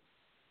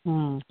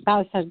 That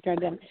was so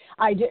good. And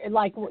I did,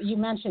 like what you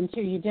mentioned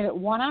too, you did it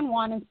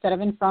one-on-one instead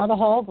of in front of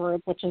the whole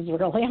group, which is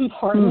really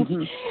important.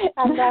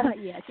 And then,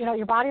 yes.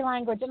 your body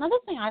language. Another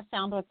thing I've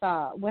found with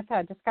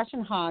a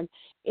discussion hog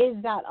is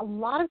that a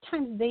lot of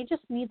times they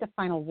just need the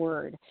final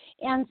word.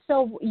 And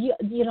so,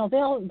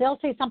 they'll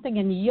say something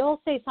and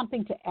you'll say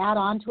something to add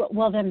on to it.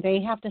 Well, then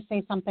they have to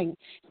say something.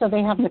 So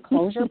they have the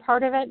closure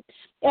part of it.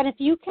 And if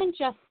you can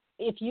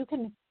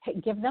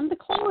give them the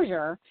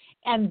closure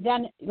and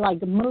then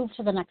move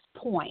to the next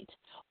point,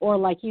 or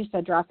like you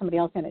said, draw somebody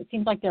else in. It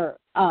seems like they're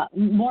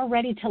more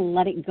ready to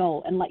let it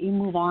go and let you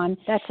move on.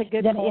 That's a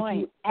good point.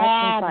 If you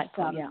add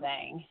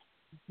something.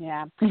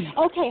 Yeah.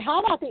 Okay,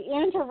 how about the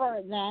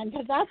introvert then?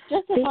 Because that's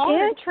just as hard.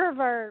 The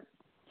introvert.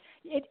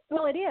 It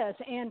is.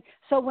 And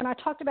so when I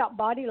talked about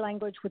body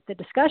language with the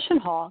discussion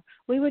hall,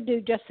 we would do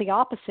just the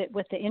opposite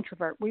with the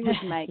introvert. We would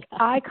make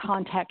eye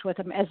contact with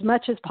them as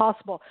much as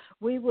possible.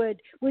 We would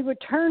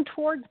turn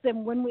towards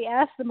them when we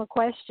asked them a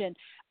question.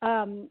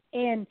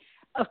 And,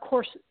 of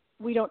course,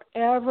 we don't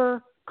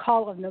ever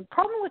call them. The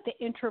problem with the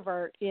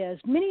introvert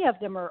is many of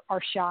them are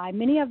shy.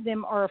 Many of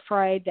them are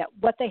afraid that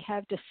what they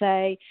have to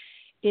say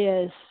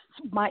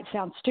might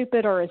sound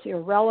stupid or is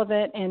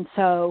irrelevant. And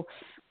so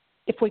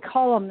if we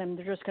call on them,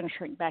 they're just going to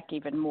shrink back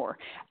even more.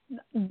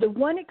 The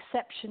one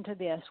exception to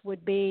this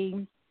would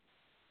be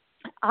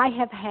I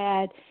have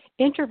had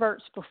introverts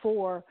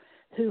before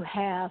who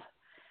have,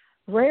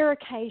 rare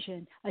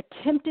occasion,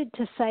 attempted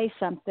to say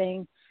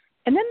something,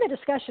 and then the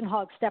discussion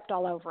hog stepped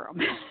all over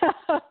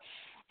them.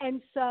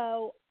 And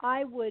so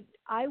I would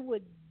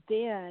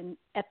then,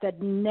 at the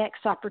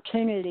next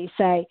opportunity,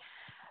 say,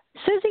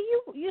 Susie,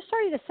 you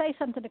started to say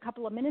something a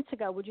couple of minutes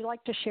ago. Would you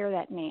like to share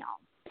that now?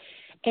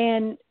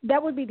 And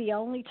that would be the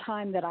only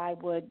time that I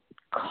would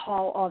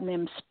call on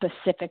them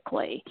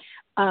specifically.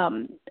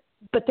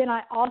 But then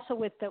I also,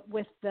 with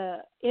the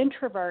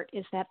introvert,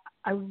 is that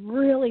I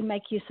really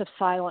make use of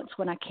silence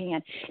when I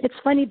can. It's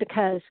funny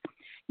because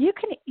you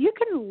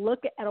can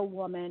look at a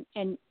woman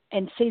and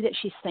see that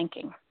she's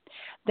thinking,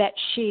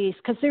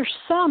 because there's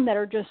some that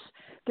are just,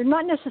 they're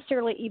not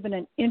necessarily even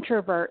an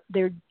introvert.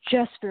 They're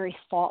just very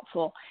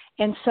thoughtful.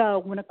 And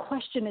so when a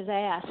question is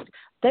asked,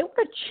 they want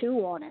to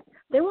chew on it.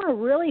 They want to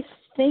really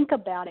think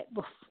about it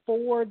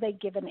before they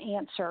give an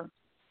answer.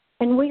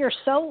 And we are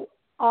so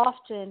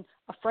often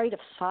afraid of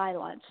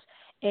silence.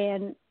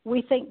 And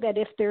we think that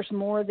if there's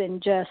more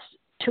than just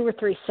 2 or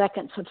 3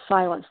 seconds of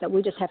silence, that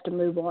we just have to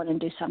move on and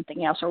do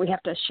something else, or we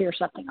have to share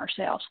something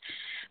ourselves.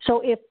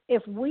 So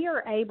if we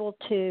are able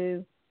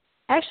to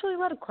actually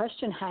let a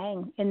question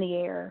hang in the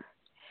air,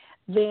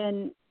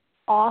 then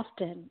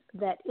often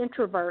that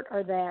introvert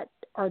or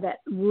that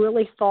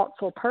really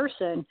thoughtful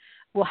person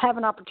will have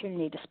an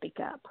opportunity to speak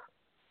up.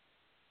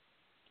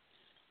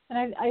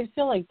 And I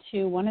feel like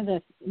too, one of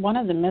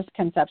the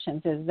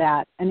misconceptions is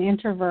that an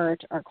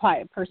introvert or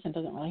quiet person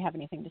doesn't really have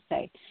anything to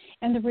say.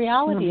 And the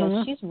reality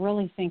is she's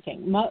really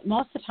thinking. Most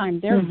of the time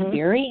they're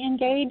very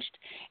engaged.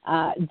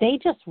 They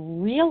just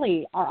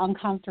really are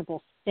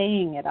uncomfortable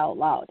saying it out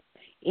loud.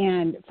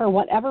 And for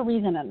whatever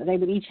reason, and they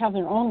would each have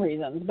their own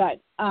reasons, but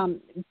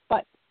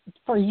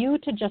for you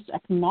to just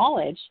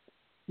acknowledge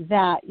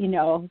that,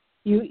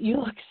 you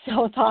look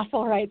so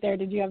thoughtful right there.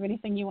 Did you have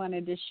anything you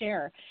wanted to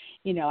share?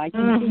 I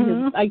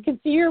can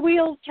see your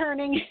wheels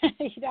turning.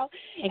 Exactly.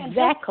 And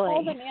just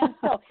hold them in.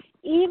 So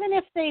even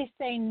if they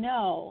say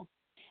no,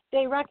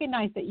 they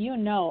recognize that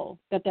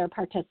that they're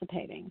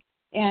participating,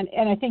 and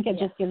I think it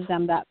just gives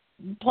them that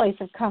place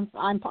of comfort.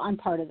 I'm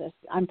part of this.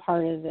 I'm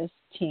part of this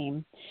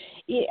team.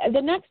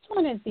 The next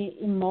one is the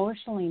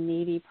emotionally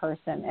needy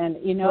person, and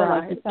right.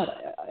 like you said,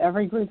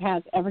 every group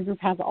has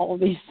all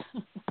of these.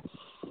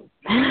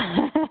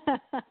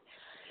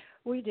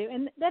 We do,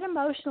 and that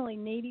emotionally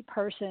needy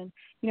person,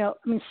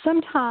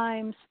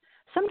 sometimes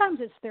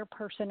it's their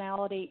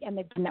personality, and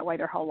they've been that way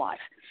their whole life.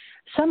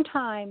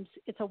 Sometimes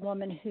it's a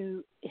woman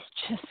who is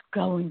just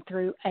going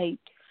through a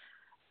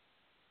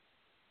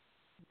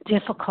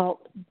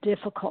difficult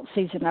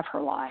season of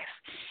her life.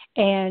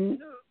 And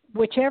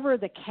whichever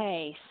the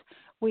case,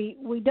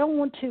 we don't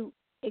want to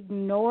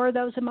ignore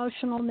those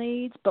emotional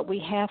needs, but we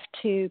have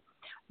to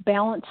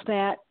balance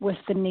that with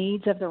the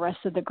needs of the rest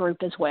of the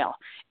group as well,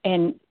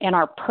 and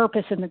our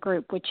purpose in the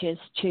group, which is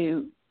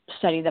to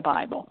study the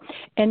Bible.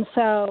 And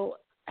so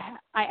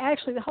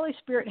the Holy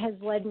Spirit has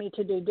led me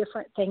to do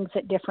different things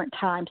at different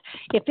times.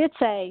 If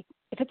it's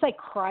a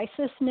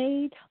crisis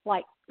need,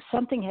 like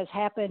something has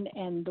happened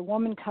and the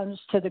woman comes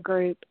to the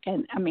group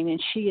and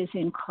she is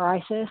in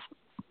crisis,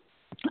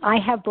 I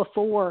have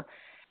before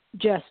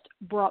just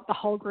brought the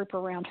whole group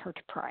around her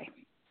to pray.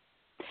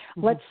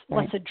 Let's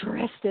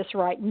address this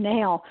right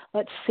now.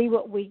 Let's see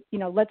what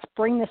let's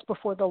bring this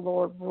before the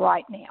Lord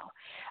right now.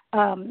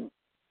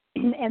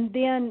 And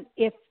then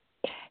if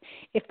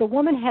if the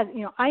woman has,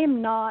 I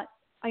am not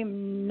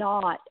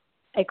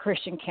a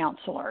Christian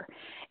counselor,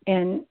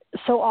 and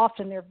so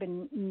often there have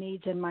been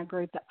needs in my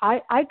group that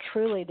I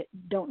truly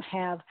don't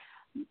have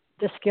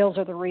the skills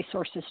or the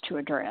resources to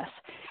address,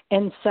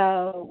 and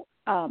so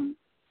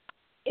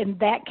in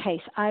that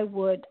case, I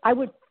would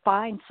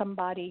find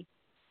somebody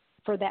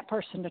for that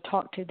person to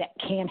talk to that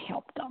can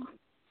help them.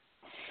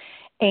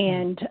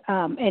 And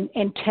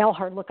tell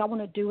her, look, I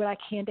want to do what I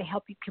can to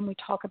help you. Can we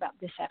talk about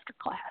this after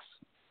class?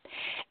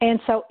 And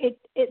so it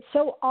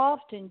so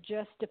often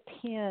just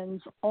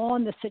depends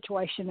on the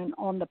situation and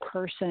on the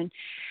person,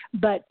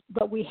 but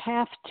we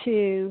have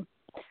to,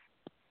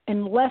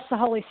 unless the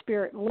Holy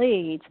Spirit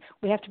leads,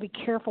 we have to be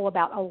careful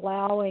about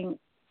allowing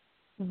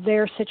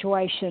their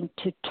situation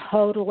to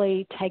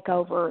totally take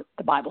over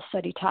the Bible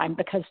study time,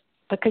 because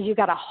you've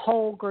got a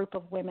whole group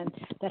of women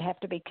that have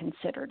to be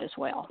considered as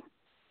well.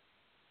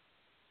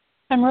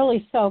 I'm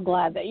really so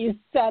glad that you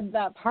said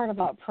that part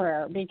about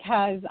prayer,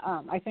 because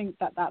I think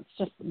that that's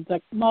just the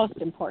most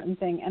important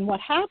thing. And what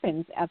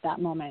happens at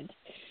that moment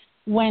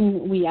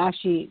when we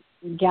actually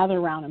gather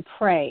around and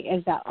pray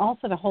is that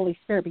also the Holy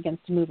Spirit begins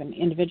to move in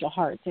individual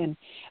hearts. And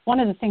one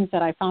of the things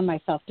that I found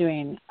myself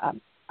doing,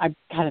 I'm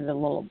kind of a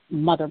little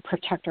mother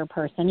protector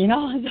person,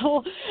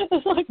 so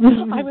it's like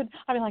I would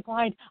be like,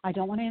 well, I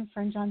don't want to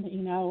infringe on,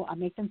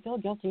 make them feel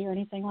guilty or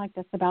anything like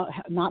this about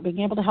not being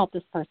able to help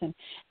this person.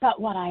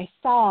 But what I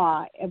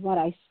saw and what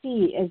I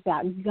see is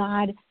that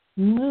God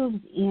moves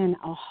in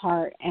a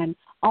heart, and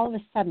all of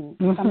a sudden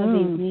some of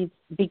these needs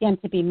begin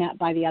to be met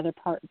by the other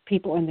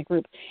people in the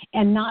group,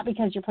 and not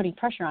because you're putting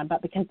pressure on,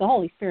 but because the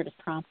Holy Spirit is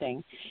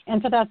prompting. And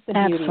so that's the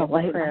beauty of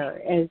the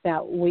prayer, is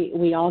that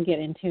we all get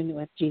in tune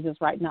with Jesus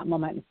right in that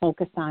moment and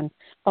focus on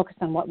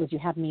what would you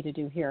have me to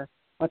do here?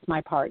 What's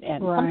my part?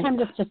 And sometimes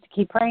it's just to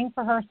keep praying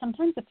for her.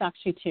 Sometimes it's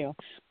actually to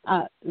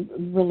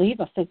relieve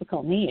a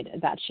physical need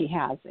that she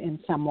has in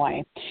some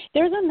way.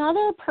 There's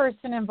another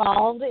person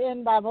involved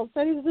in Bible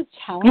studies, a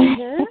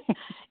challenger.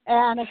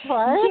 And, of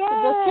course,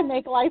 this can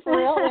make life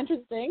real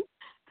interesting.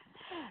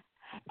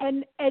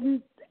 And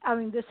I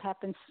mean, this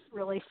happens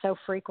really so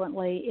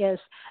frequently, is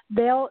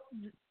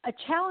a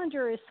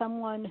challenger is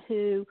someone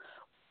who,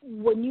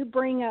 when you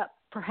bring up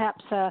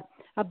perhaps a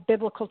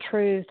biblical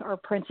truth or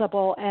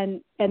principle,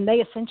 and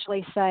they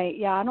essentially say,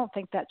 yeah, I don't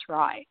think that's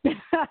right. And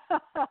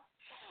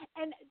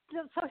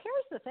so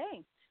here's the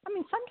thing. I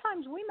mean,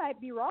 sometimes we might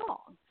be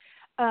wrong.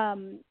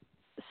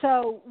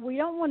 So we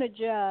don't want to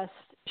just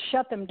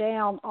shut them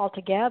down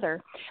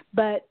altogether.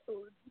 But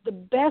the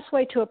best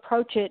way to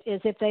approach it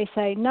is if they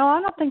say, no, I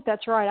don't think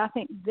that's right, I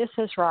think this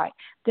is right,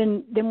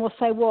 then we'll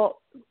say,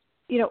 well,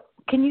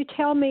 can you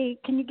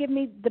give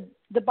me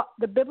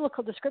the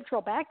biblical, the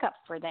scriptural backup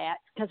for that?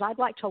 Because I'd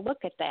like to look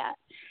at that.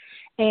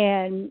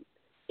 And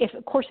if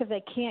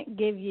they can't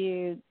give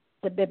you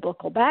the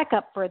biblical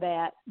backup for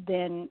that,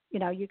 then,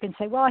 you can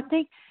say, well, I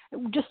think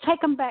just take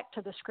them back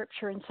to the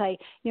scripture and say,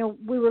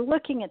 we were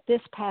looking at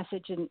this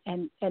passage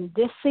and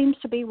this seems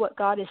to be what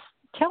God is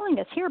telling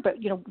us here,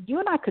 but, you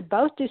and I could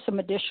both do some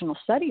additional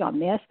study on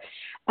this.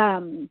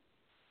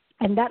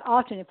 And that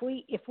often,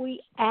 if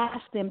we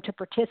ask them to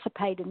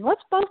participate, and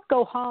let's both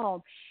go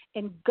home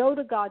and go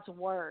to God's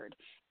Word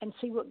and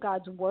see what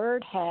God's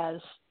Word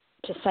has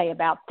to say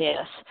about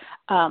this,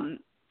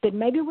 then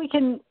maybe we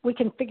can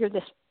figure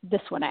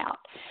this one out.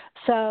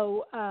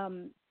 So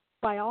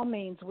by all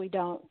means, we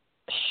don't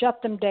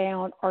shut them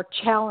down or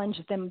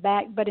challenge them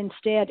back, but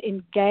instead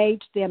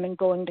engage them in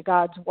going to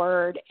God's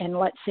Word and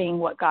let's see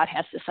what God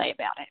has to say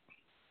about it.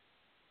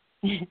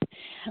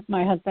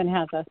 My husband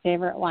has a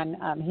favorite one.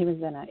 He was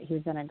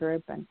in a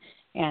group,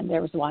 and there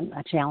was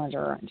a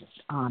challenger, and just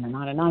on and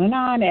on and on and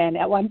on. And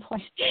at one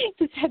point,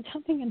 he said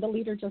something, and the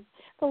leader just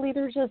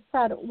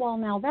said, "Well,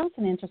 now that's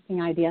an interesting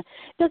idea.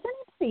 Does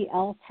anybody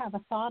else have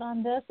a thought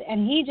on this?"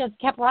 And he just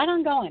kept right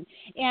on going.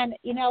 And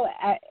and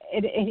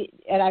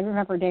I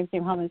remember Dave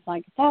came home and was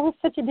like, "That was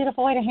such a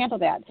beautiful way to handle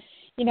that."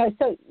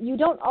 So you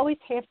don't always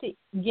have to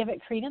give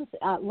it credence,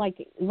 like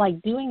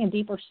doing a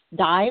deeper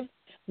dive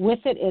with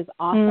it is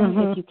awesome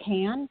if you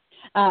can,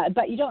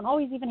 but you don't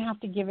always even have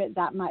to give it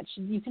that much.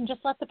 You can just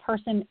let the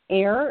person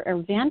air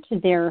or vent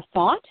their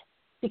thought,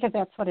 because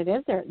that's what it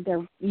is.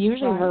 They're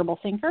usually a verbal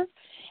thinker.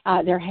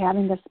 They're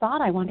having this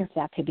thought, I wonder if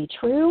that could be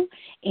true,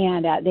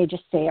 and they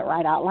just say it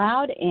right out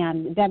loud,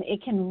 and then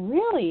it can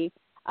really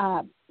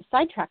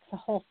sidetrack the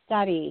whole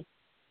study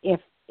if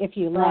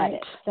you let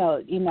it.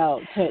 So,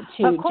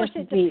 to of course,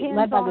 just be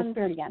led by the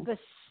Spirit again.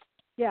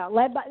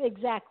 Led by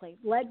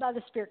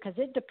the Spirit, because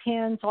it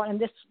depends on, and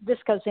this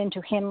goes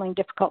into handling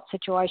difficult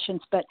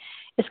situations, but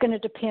it's going to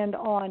depend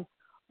on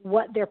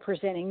what they're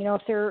presenting.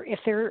 If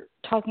they're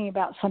talking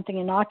about something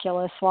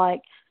innocuous,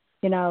 like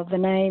the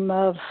name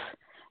of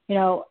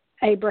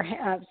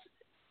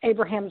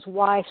Abraham's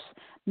wife's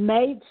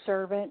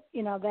maidservant,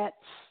 that's.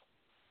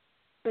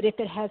 But if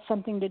it has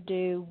something to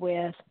do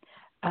with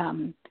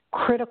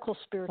critical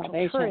spiritual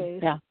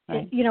truth,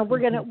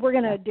 we're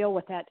gonna deal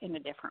with that in a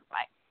different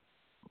way.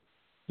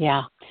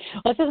 Yeah.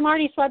 Well, this is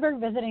Marty Swedberg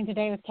visiting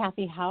today with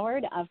Kathy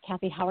Howard of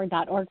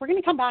kathyhoward.org. We're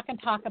going to come back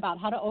and talk about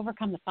how to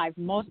overcome the 5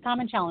 most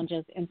common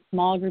challenges in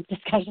small group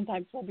discussion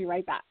times. We'll be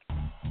right back.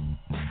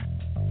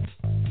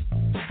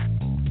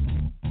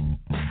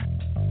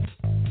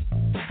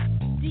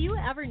 Do you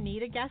ever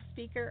need a guest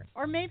speaker?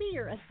 Or maybe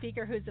you're a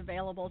speaker who's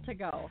available to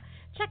go?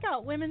 Check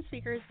out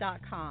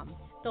womenspeakers.com,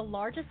 the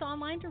largest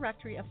online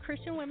directory of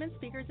Christian women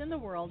speakers in the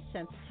world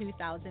since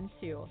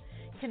 2002.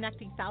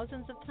 Connecting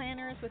thousands of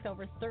planners with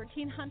over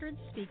 1,300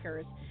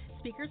 speakers.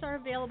 Speakers are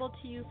available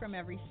to you from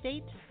every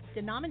state,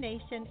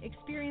 denomination,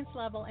 experience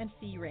level, and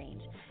fee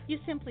range. You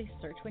simply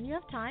search when you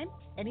have time,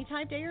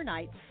 anytime, day or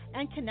night,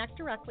 and connect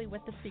directly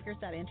with the speakers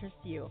that interest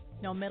you.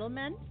 No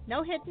middlemen,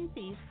 no hidden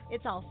fees.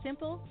 It's all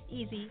simple,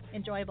 easy,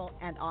 enjoyable,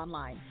 and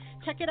online.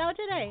 Check it out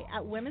today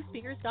at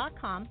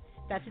womenspeakers.com.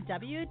 That's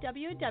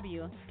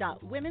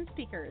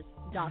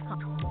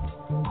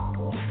www.womenspeakers.com.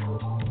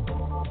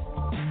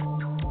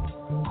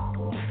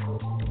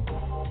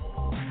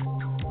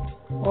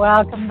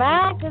 Welcome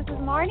back. This is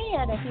Marnie,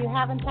 and if you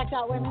haven't checked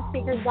out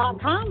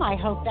womenspeakers.com, I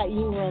hope that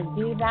you will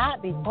do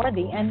that before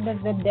the end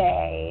of the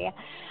day.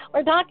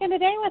 We're talking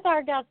today with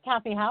our guest,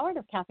 Kathy Howard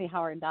of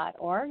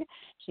kathyhoward.org.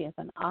 She is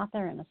an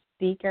author and a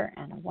speaker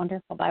and a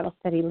wonderful Bible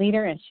study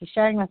leader, and she's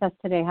sharing with us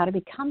today how to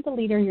become the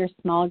leader your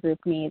small group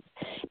needs.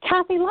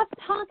 Kathy, let's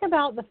talk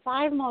about the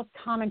 5 most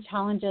common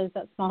challenges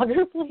that small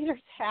group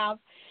leaders have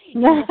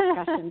in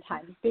discussion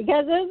time,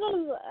 because this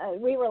is,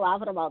 we were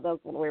laughing about this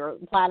when we were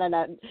planning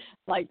it,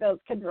 like this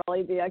could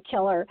really be a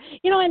killer.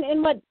 You know,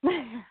 and what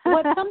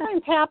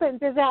sometimes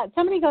happens is that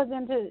somebody goes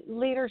into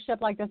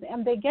leadership like this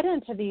and they get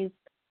into these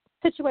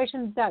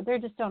situations that they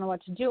just don't know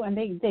what to do, and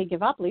they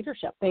give up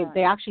leadership.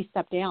 They actually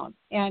step down,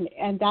 and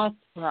that's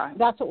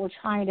that's what we're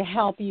trying to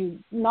help you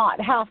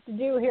not have to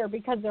do here,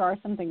 because there are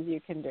some things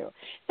you can do.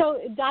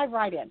 So dive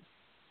right in.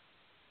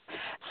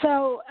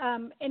 So,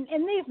 and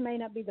these may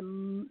not be the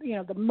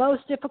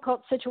most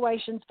difficult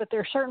situations, but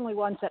they're certainly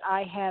ones that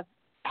I have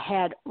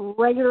had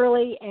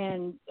regularly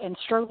and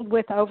struggled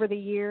with over the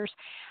years.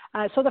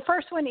 So the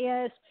first one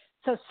is,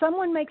 so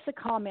someone makes a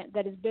comment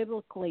that is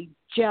biblically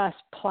just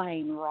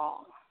plain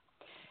wrong.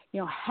 You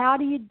know, how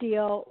do you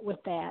deal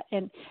with that?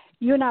 And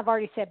you and I have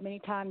already said many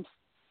times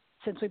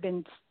since we've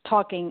been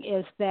talking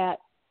is that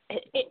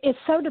it's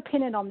so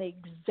dependent on the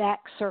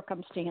exact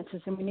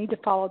circumstances, and we need to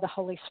follow the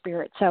Holy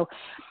Spirit. So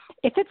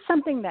if it's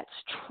something that's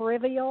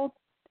trivial,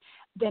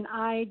 then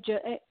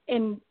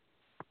and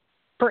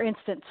for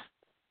instance,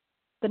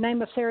 the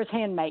name of Sarah's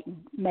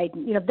handmaiden,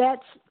 you know,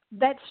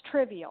 that's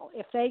trivial.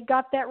 If they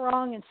got that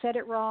wrong and said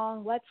it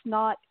wrong, let's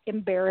not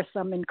embarrass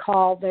them and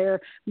call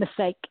their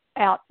mistake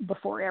out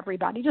before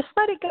everybody. Just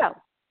let it go.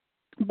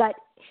 But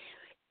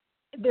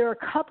there are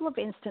a couple of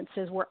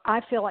instances where I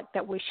feel like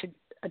that we should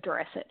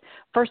address it.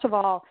 First of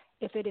all,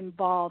 if it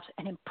involves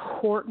an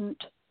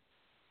important,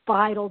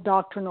 vital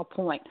doctrinal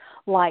point,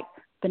 like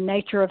the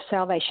nature of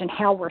salvation,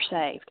 how we're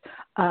saved.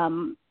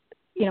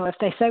 You know, if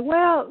they say,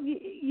 well,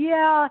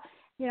 yeah,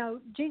 you know,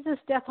 Jesus'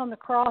 death on the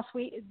cross,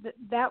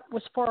 that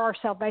was for our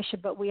salvation,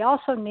 but we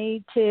also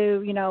need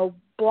to, you know,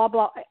 blah,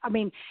 blah. I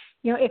mean,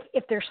 you know,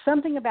 if there's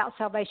something about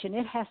salvation,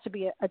 it has to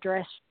be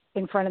addressed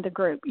in front of the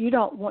group. You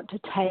don't want to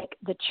take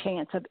the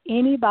chance of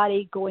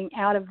anybody going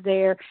out of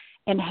there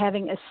and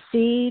having a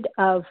seed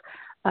of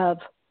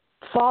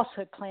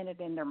falsehood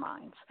planted in their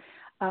minds.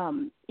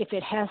 If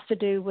it has to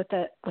do with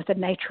the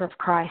nature of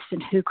Christ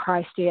and who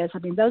Christ is, I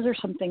mean, those are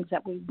some things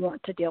that we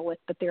want to deal with,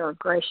 but there are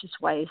gracious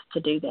ways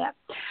to do that.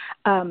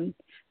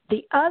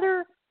 The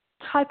other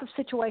type of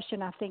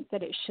situation I think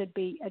that it should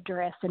be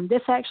addressed, and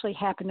this actually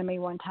happened to me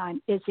one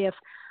time, is if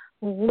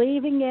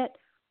leaving it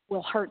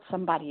will hurt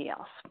somebody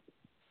else.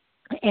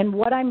 And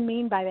what I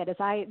mean by that is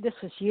this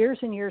was years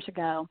and years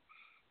ago.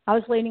 I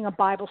was leading a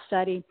Bible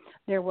study.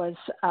 There was,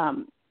 I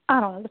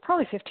don't know,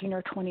 probably 15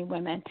 or 20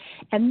 women.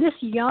 And this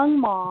young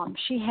mom,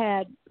 she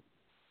had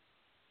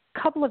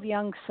a couple of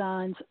young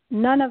sons.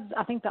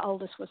 I think the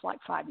oldest was like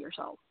 5 years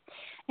old.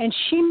 And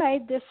she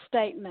made this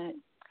statement,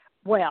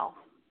 well,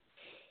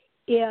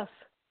 if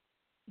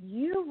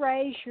you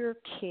raise your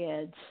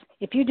kids,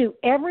 if you do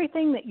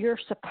everything that you're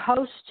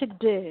supposed to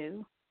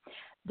do,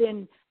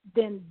 then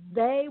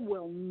they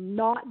will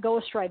not go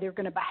astray. They're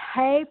going to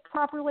behave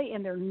properly,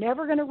 and they're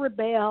never going to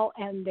rebel.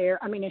 And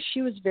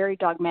she was very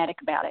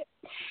dogmatic about it.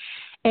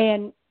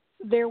 And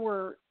there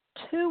were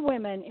 2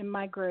 women in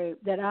my group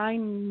that I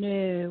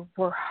knew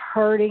were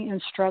hurting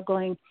and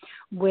struggling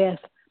with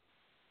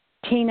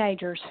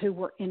teenagers who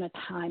were in a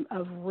time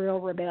of real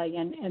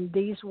rebellion. And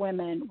these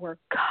women were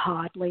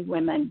godly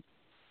women.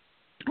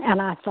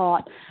 And I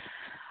thought,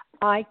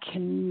 I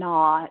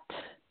cannot,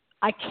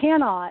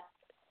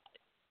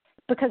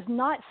 because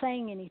not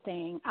saying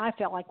anything, I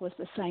felt like was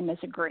the same as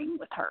agreeing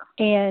with her.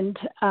 And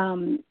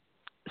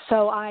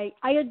so I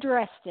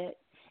addressed it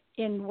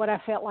in what I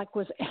felt like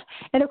was,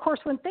 and of course,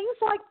 when things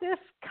like this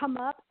come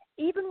up,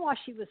 even while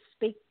she was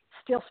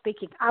still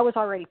speaking, I was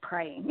already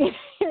praying.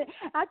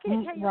 I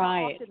can't tell you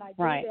how often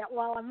I do that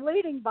while I'm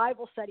leading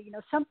Bible study. You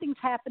know, something's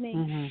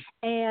happening,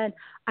 and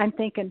I'm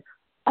thinking,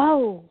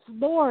 oh,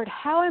 Lord,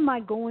 how am I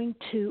going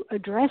to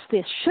address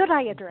this? Should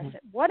I address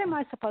it? What am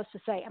I supposed to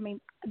say? I mean,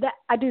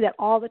 I do that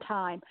all the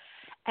time,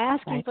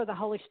 asking for the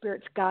Holy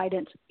Spirit's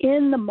guidance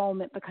in the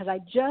moment because I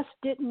just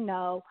didn't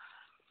know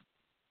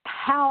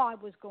how I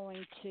was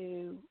going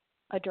to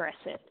address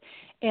it.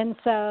 And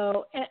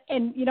so,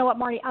 and you know what,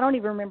 Marty, I don't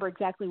even remember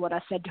exactly what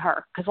I said to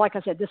her because, like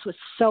I said, this was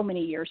so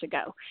many years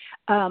ago.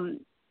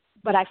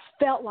 But I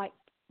felt like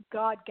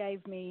God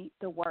gave me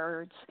the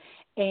words,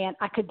 and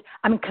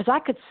because I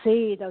could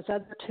see those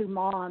other two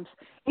moms,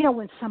 you know,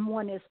 when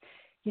someone is,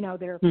 you know,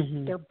 their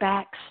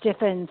back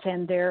stiffens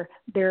and their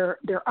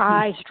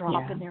eyes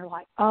drop and they're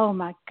like, oh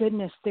my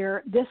goodness,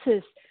 this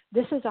is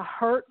a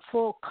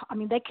hurtful, I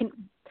mean,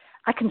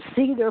 I can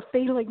see they're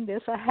feeling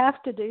this. I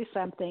have to do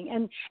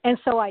something. And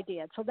so I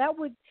did. So that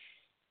would,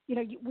 you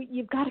know,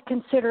 you've got to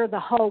consider the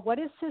whole, what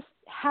is this,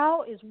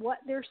 how is what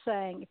they're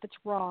saying, if it's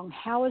wrong,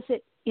 how is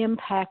it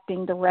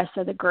impacting the rest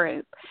of the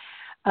group?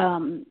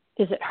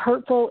 Is it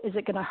hurtful? Is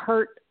it going to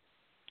hurt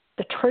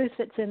the truth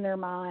that's in their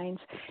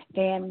minds?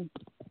 And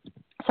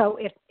so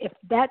if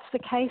that's the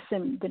case,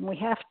 then we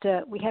have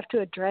to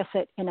address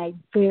it in a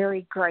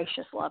very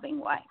gracious, loving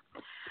way.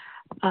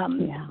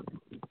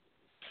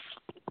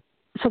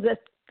 So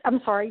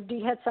I'm sorry, do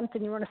you have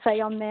something you want to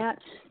say on that?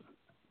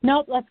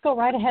 Nope, let's go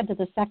right ahead to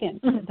the second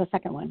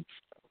one.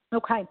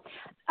 Okay.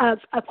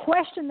 A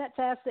question that's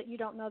asked that you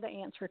don't know the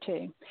answer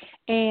to.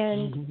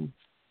 And,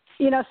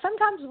 you know,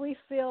 sometimes we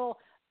feel,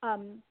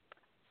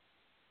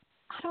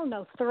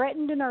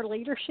 threatened in our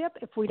leadership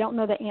if we don't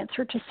know the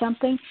answer to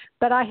something.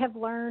 But I have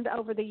learned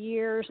over the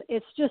years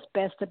it's just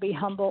best to be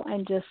humble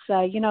and just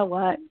say, you know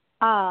what,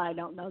 I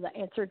don't know the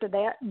answer to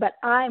that, but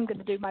I'm going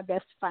to do my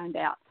best to find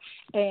out.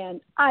 And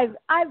I've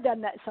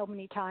done that so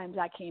many times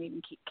I can't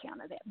even keep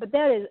count of that. But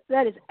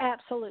that is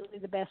absolutely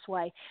the best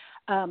way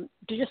to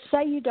just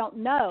say you don't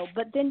know,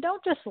 but then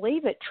don't just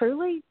leave it.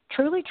 Truly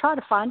try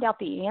to find out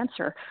the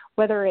answer,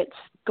 whether it's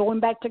going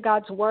back to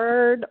God's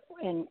Word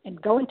and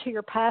going to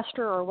your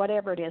pastor or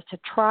whatever it is, to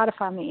try to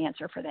find the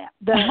answer for that.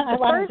 The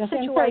first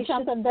situation,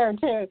 something there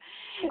too.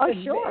 Oh,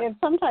 sure. If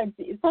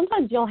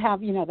sometimes you'll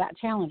have, you know, that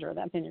challenger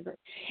that's in your group.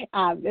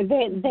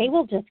 They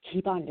will just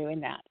keep on doing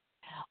that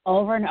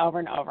over and over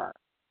and over.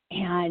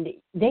 And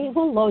they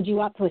will load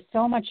you up with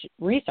so much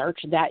research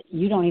that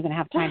you don't even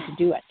have time to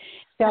do it.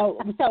 So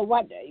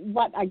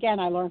what again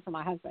I learned from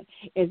my husband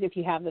is if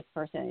you have this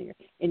person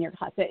in your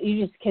class, that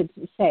you just could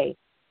say,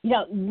 you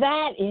know,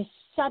 that is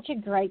such a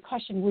great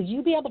question. Would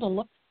you be able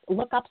to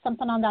look up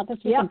something on that this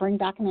week and bring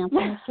back an answer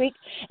next week?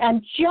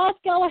 And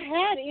just go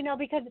ahead, you know,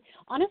 because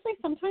honestly,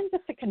 sometimes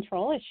it's a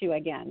control issue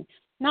again.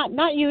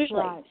 Not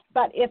usually,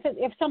 but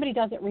if somebody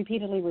does it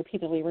repeatedly,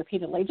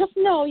 just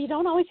know you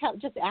don't always have.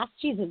 Just ask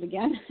Jesus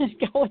again.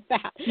 Go with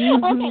that.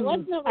 Okay,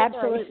 let's move on.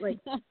 Absolutely.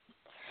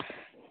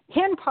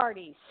 Hen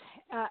parties,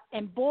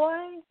 and boy,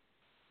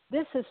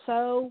 this is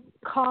so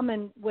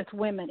common with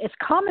women. It's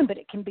common, but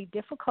it can be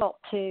difficult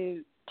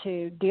to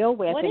deal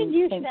with. What did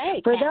you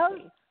say,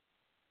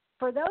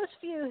 For those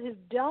few who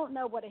don't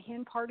know what a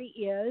hen party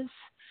is,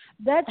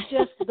 that's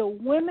just the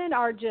women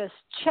are just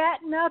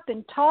chatting up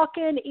and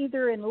talking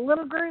either in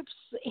little groups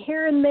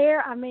here and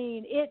there. I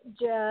mean, it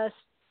just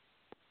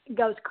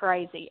goes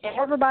crazy.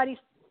 Everybody's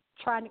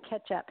trying to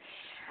catch up.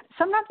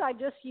 Sometimes I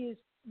just use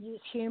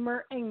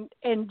humor and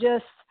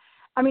just,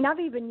 I mean, I've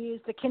even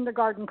used the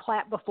kindergarten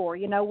clap before,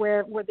 you know,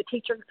 where the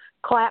teacher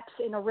claps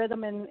in a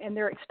rhythm and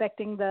they're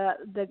expecting the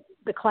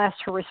class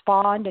to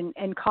respond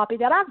and copy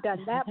that. I've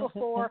done that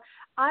before.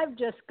 I've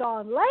just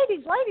gone,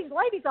 ladies,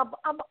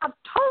 I've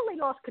totally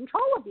lost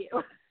control of you.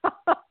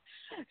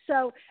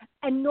 So,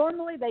 and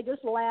normally they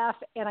just laugh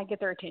and I get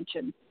their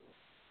attention.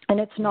 And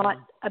it's not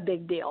a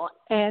big deal.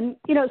 And,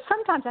 you know,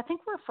 sometimes I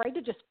think we're afraid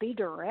to just be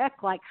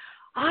direct, like,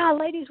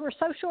 ladies, we're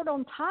so short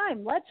on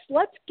time.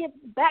 Let's get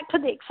back to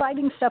the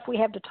exciting stuff we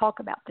have to talk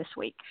about this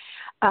week.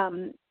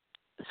 So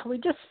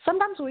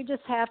sometimes we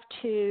just have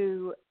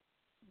to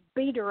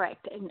be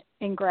direct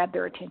and grab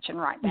their attention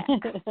right back.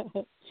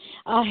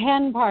 A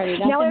hen party.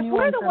 That's now, a if new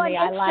we're one the for one me.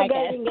 I like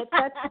instigating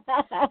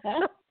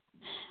it.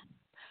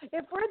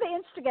 If we're the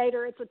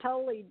instigator, it's a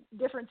totally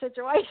different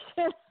situation.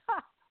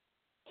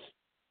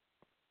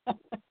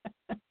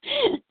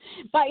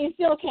 But you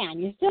still can.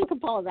 You still can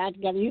pull that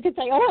together. You can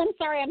say, "Oh, I'm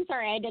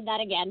sorry, I did that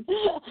again."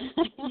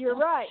 You're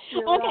right.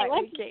 Okay,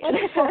 what's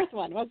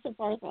the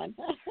fourth one?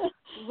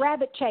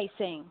 Rabbit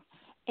chasing.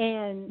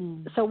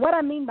 And so what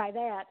I mean by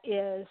that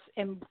is,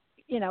 and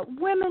you know,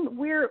 women,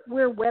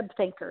 we're web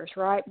thinkers,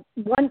 right?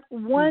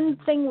 One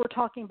thing we're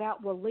talking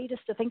about will lead us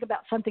to think about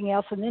something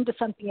else, and then to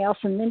something else,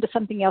 and then to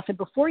something else, and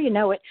before you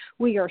know it,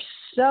 we are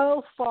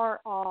so far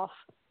off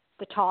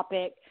the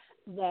topic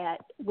that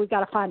we've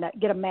got to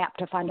get a map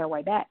to find our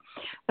way back.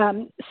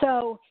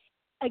 So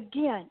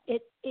again,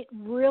 it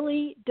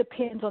really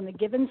depends on the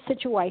given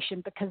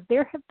situation, because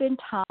there have been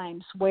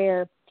times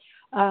where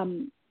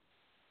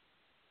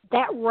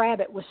that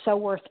rabbit was so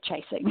worth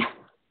chasing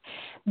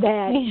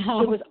that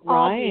it was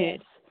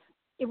obvious.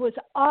 It was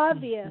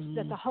obvious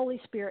that the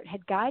Holy Spirit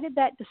had guided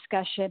that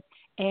discussion,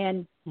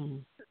 and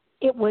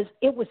it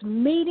was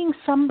meeting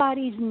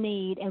somebody's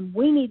need, and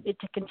we needed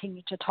to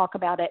continue to talk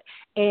about it.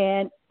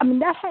 And I mean,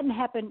 that hadn't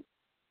happened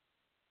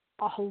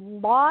a whole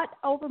lot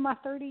over my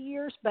 30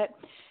 years, but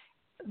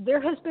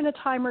there has been a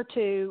time or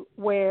two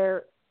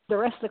where the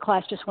rest of the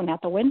class just went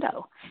out the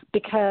window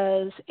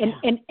because,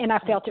 and I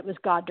felt it was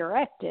God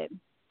directed.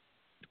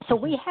 So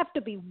we have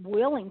to be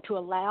willing to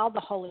allow the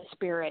Holy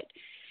Spirit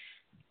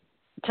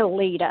to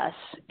lead us.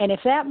 And if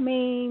that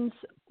means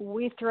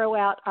we throw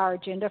out our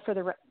agenda for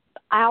the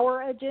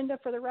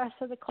rest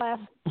of the class,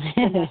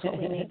 then that's what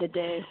we need to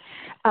do.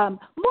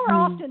 More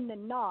often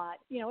than not,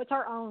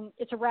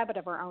 it's a rabbit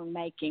of our own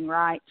making,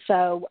 right?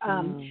 So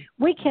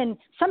we can,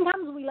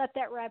 sometimes we let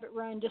that rabbit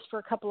run just for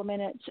a couple of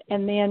minutes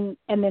and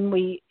then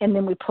we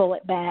pull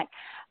it back.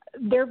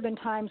 There have been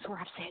times where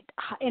I've said,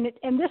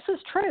 and this is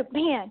true,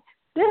 man,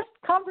 this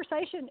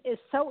conversation is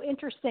so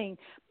interesting,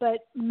 but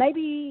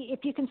maybe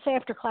if you can say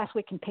after class,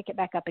 we can pick it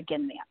back up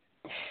again then.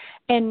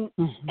 And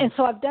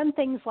so I've done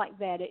things like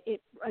that.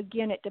 It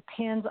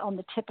depends on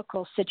the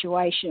typical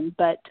situation,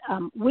 but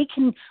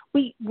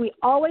we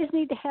always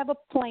need to have a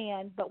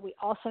plan, but we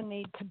also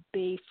need to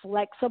be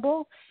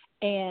flexible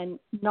and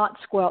not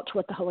squelch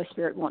what the Holy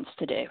Spirit wants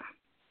to do.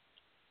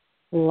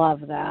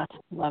 Love that.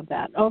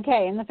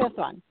 Okay, and the fifth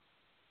one.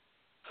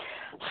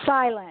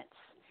 Silence.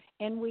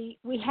 And we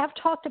have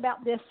talked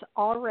about this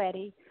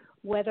already,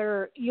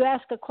 whether you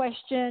ask a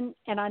question,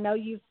 and I know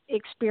you've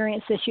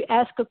experienced this, you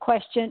ask a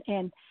question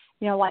and,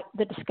 like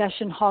the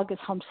discussion hog is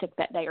homesick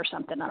that day or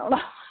something, I don't know.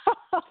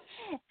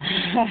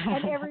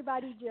 And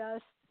everybody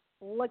just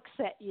looks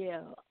at you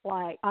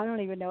like, I don't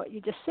even know what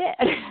you just said.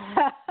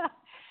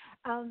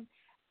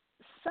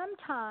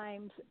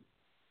 Sometimes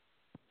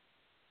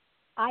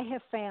I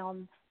have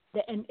found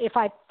that, and if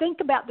I think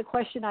about the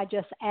question I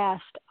just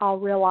asked, I'll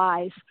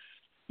realize,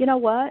 you know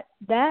what,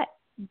 that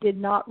did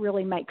not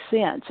really make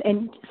sense.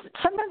 And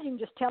sometimes you can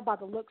just tell by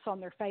the looks on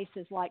their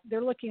faces, like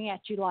they're looking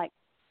at you like,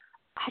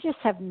 I just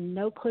have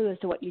no clue as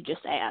to what you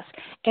just asked.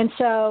 And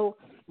so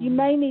you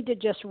may need to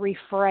just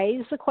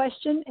rephrase the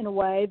question in a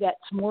way that's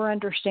more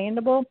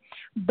understandable.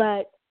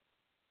 But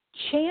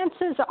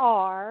chances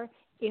are,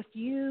 if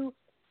you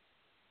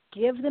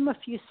give them a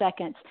few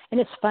seconds, and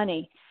it's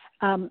funny,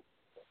 10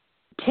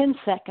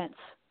 seconds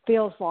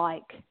feels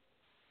like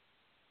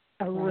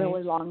a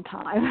really long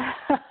time.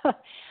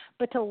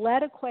 But to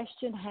let a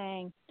question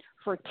hang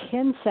for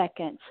 10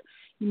 seconds,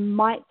 you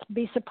might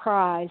be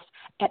surprised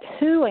at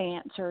who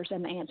answers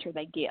and the answer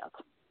they give.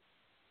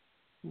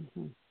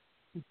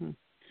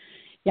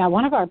 Yeah,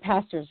 one of our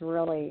pastors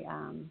really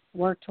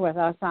worked with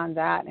us on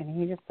that, and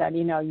he just said,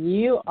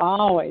 you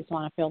always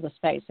want to fill the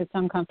space. It's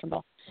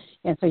uncomfortable,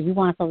 and so you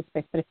want to fill the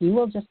space. But if you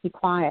will just be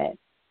quiet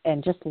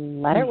and just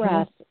let it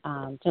rest,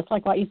 just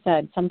like what you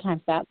said,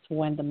 sometimes that's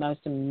when the most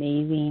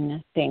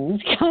amazing things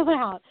come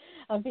out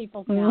of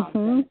people's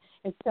mouths.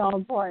 It's so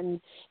important.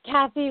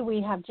 Kathy,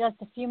 we have just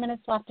a few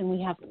minutes left, and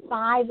we have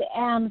 5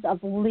 M's of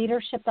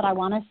leadership that I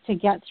want us to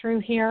get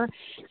through here.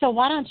 So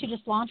why don't you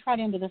just launch right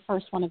into the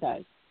first one of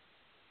those?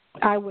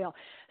 I will.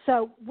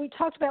 So we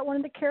talked about one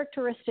of the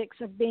characteristics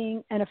of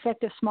being an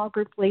effective small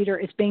group leader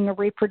is being a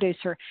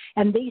reproducer.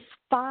 And these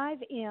 5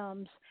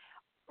 M's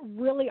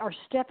really are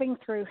stepping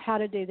through how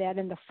to do that.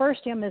 And the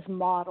first M is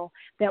model,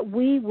 that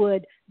we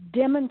would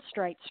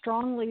demonstrate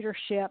strong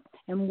leadership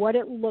and what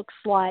it looks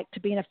like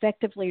to be an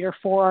effective leader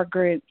for our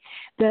group.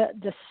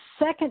 The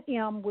second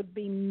M would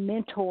be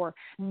mentor.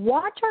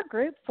 Watch our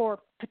group for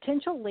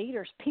potential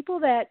leaders, people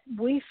that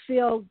we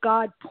feel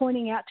God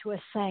pointing out to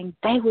us saying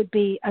they would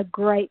be a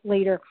great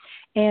leader,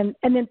 and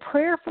then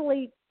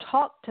prayerfully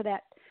talk to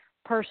that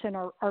person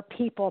or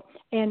people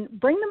and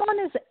bring them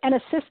on as an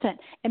assistant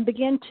and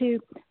begin to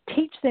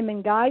teach them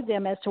and guide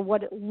them as to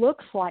what it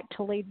looks like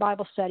to lead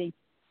Bible study.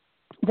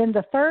 Then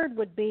the third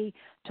would be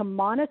to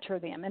monitor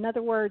them. In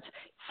other words,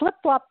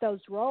 flip-flop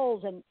those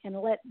roles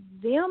and let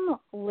them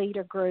lead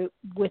a group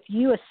with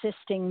you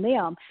assisting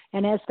them.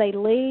 And as they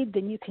lead,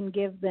 then you can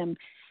give them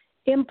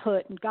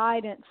input and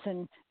guidance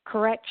and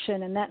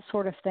correction and that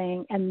sort of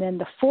thing. And then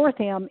the fourth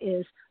M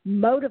is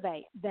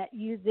motivate, that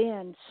you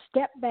then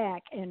step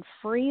back and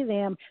free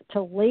them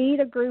to lead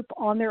a group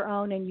on their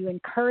own, and you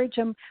encourage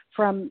them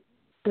from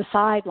the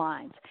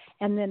sidelines.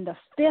 And then the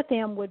fifth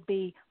M would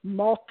be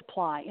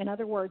multiply. In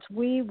other words,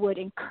 we would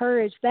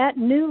encourage that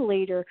new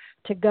leader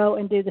to go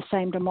and do the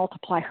same, to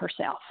multiply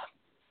herself.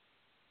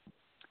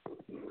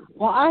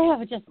 Well, I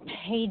have just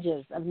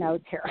pages of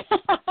notes here.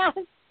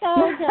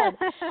 So good.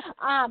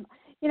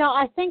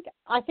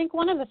 I think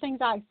one of the things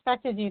I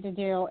expected you to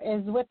do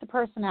is with the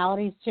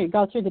personalities to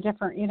go through the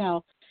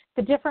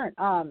different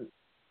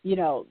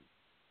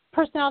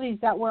personalities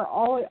that we're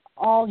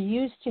all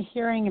used to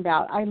hearing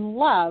about. I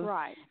love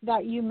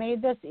that you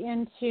made this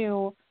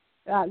into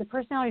the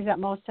personalities that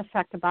most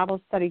affect a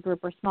Bible study group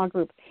or small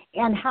group,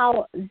 and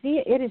how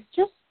it is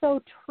just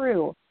so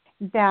true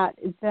that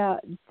the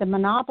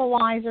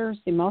monopolizers,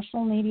 the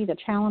emotional needy, the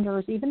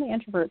challengers, even the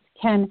introverts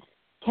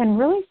can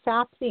really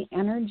sap the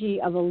energy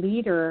of a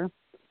leader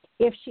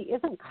if she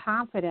isn't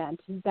confident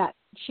that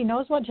she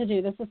knows what to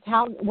do, this is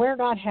where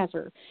God has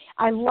her.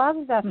 I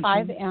love the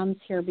 5 M's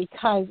here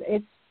because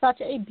it's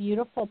such a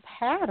beautiful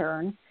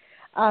pattern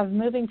of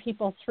moving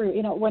people through.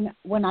 You know,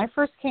 when I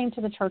first came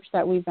to the church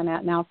that we've been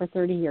at now for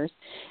 30 years,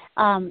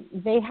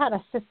 they had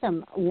a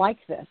system like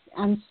this.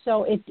 And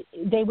so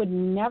they would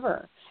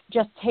never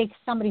just take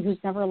somebody who's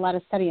never led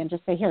a study and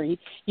just say, here, you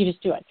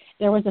just do it.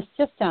 There was a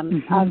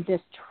system of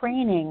this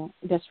training,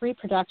 this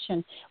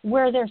reproduction,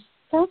 where there's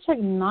such a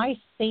nice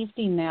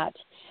safety net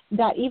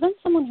that even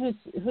someone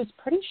who's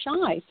pretty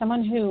shy,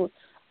 someone who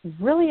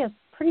really is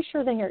pretty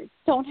sure they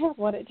don't have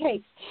what it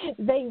takes,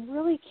 they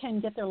really can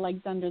get their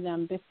legs under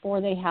them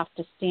before they have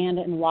to stand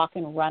and walk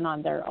and run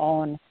on their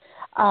own.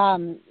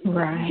 Right.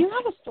 Do you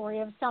have a story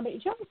of somebody?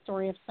 Do you have a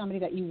story of somebody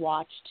that you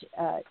watched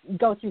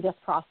go through this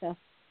process?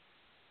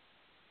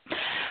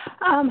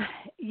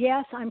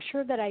 Yes, I'm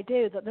sure that I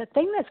do. The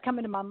thing that's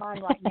coming to my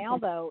mind right now,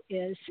 though,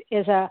 is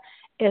a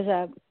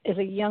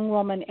young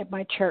woman at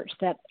my church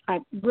that I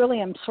really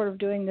am sort of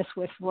doing this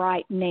with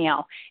right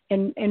now,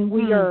 and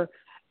we are.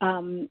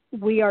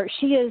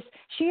 She is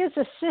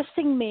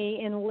assisting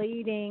me in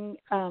leading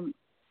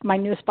my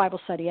newest Bible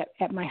study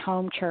at my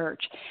home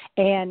church,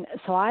 and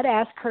so I'd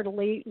ask her to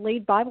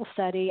lead Bible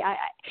study.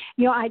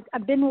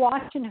 I've been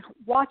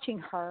watching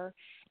her,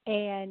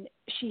 and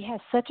she has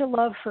such a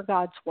love for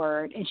God's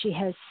Word, and she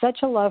has such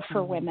a love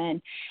for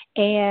women,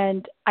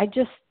 and I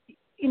just,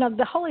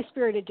 the Holy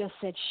Spirit had just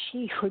said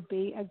she would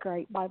be a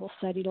great Bible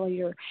study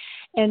leader,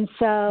 and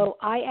so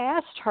I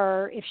asked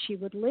her if she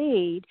would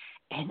lead,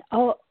 and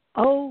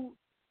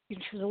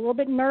she was a little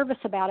bit nervous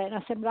about it. And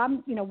I said, but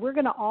we're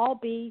going to all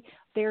be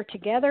there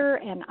together,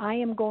 and I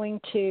am going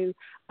to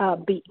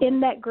be in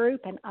that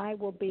group, and I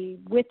will be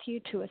with you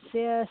to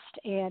assist.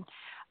 And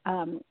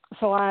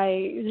so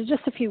it was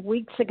just a few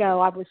weeks ago,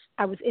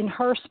 I was in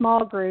her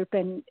small group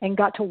and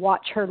got to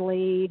watch her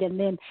lead. And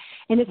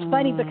it's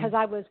funny because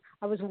I was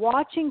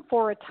watching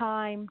for a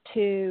time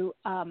to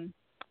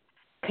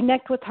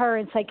connect with her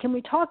and say, can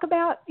we talk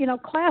about,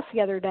 class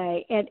the other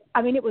day? And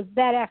it was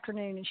that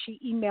afternoon, and she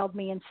emailed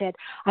me and said,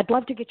 I'd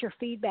love to get your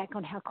feedback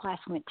on how class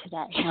went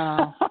today.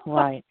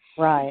 Right.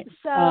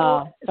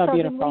 So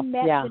beautiful. Then we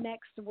met the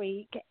next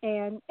week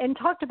and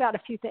talked about a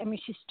few things.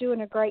 She's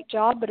doing a great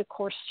job, but of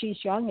course she's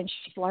young and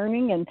she's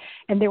learning,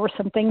 and there were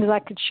some things I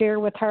could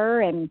share with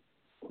her. And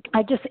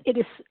it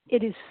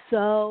is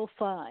so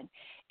fun.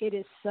 It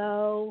is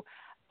so,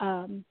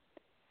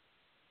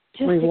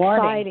 just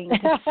rewarding. exciting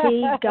to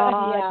see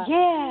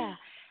God.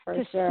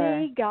 For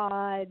sure. See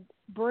God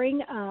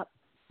bring up.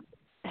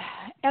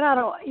 And I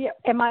don't.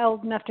 Am I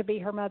old enough to be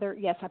her mother?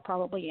 Yes, I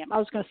probably am. I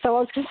was going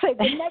to say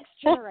the next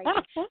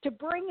generation, to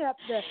bring up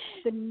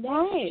the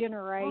next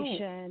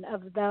generation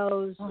of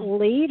those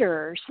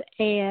leaders.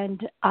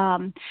 And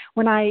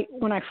when I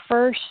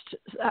first,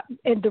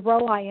 in the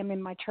role I am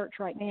in my church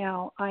right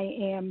now, I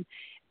am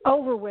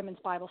over women's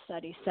Bible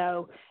studies.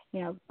 So,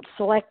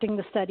 selecting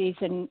the studies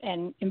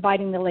and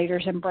inviting the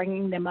leaders and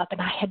bringing them up. And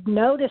I had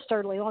noticed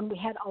early on we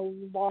had a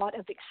lot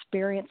of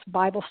experienced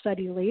Bible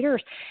study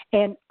leaders,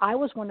 and I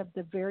was one of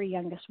the very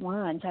youngest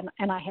ones.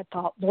 And I had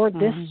thought, Lord,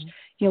 this,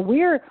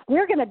 we're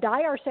going to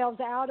die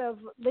ourselves out of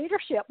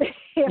leadership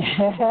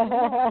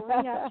if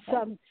bring up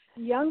some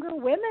younger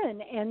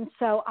women. And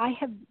so I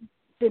have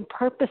been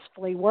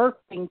purposefully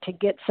working to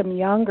get some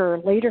younger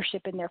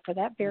leadership in there for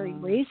that very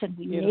reason.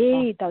 We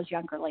need those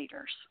younger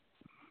leaders.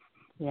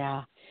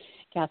 Yeah.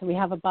 Kathy, we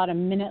have about a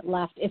minute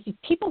left. If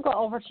people go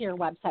over to your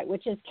website,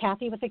 which is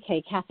Kathy with a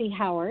K,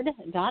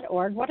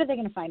 KathyHoward.org, what are they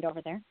going to find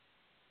over there?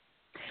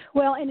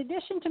 Well, in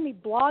addition to me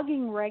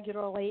blogging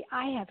regularly,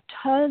 I have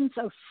tons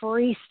of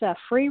free stuff,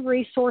 free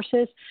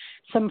resources,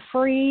 some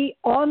free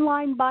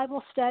online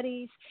Bible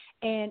studies,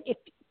 and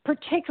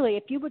particularly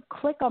if you would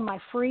click on my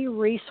free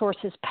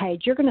resources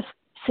page, you're going to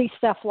see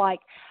stuff like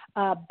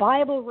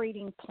Bible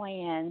reading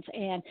plans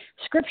and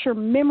scripture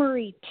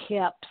memory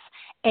tips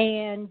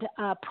and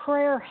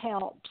prayer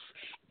helps.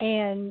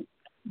 And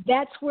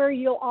that's where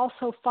you'll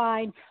also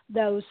find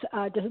those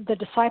the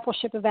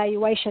discipleship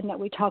evaluation that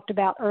we talked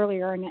about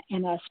earlier,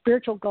 and a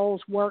spiritual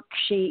goals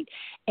worksheet,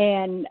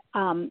 and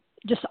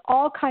just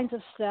all kinds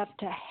of stuff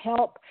to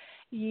help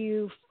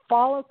you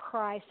follow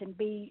Christ and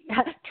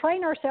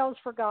train ourselves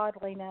for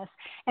godliness.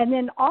 And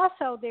then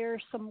also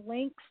there's some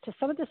links to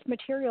some of this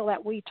material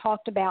that we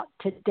talked about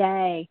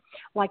today,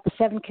 like the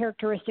 7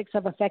 characteristics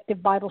of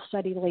effective Bible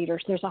study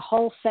leaders. There's a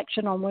whole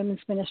section on women's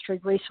ministry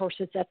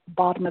resources at the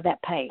bottom of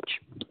that page.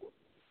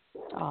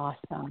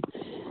 Awesome.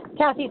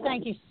 Kathy,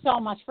 thank you so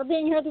much for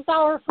being here. This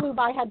hour flew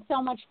by. I had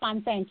so much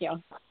fun. Thank you.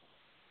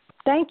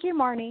 Thank you,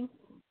 Marnie.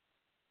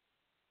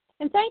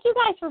 And thank you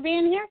guys for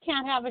being here.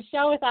 Can't have a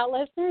show without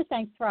listeners.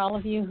 Thanks for all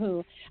of you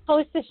who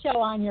host the show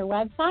on your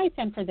websites,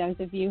 and for those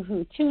of you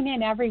who tune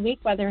in every week,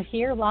 whether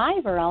here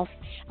live or else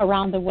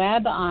around the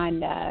web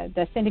on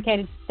the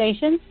syndicated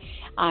stations.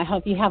 I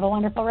hope you have a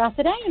wonderful rest of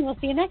the day, and we'll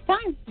see you next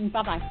time.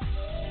 Bye-bye.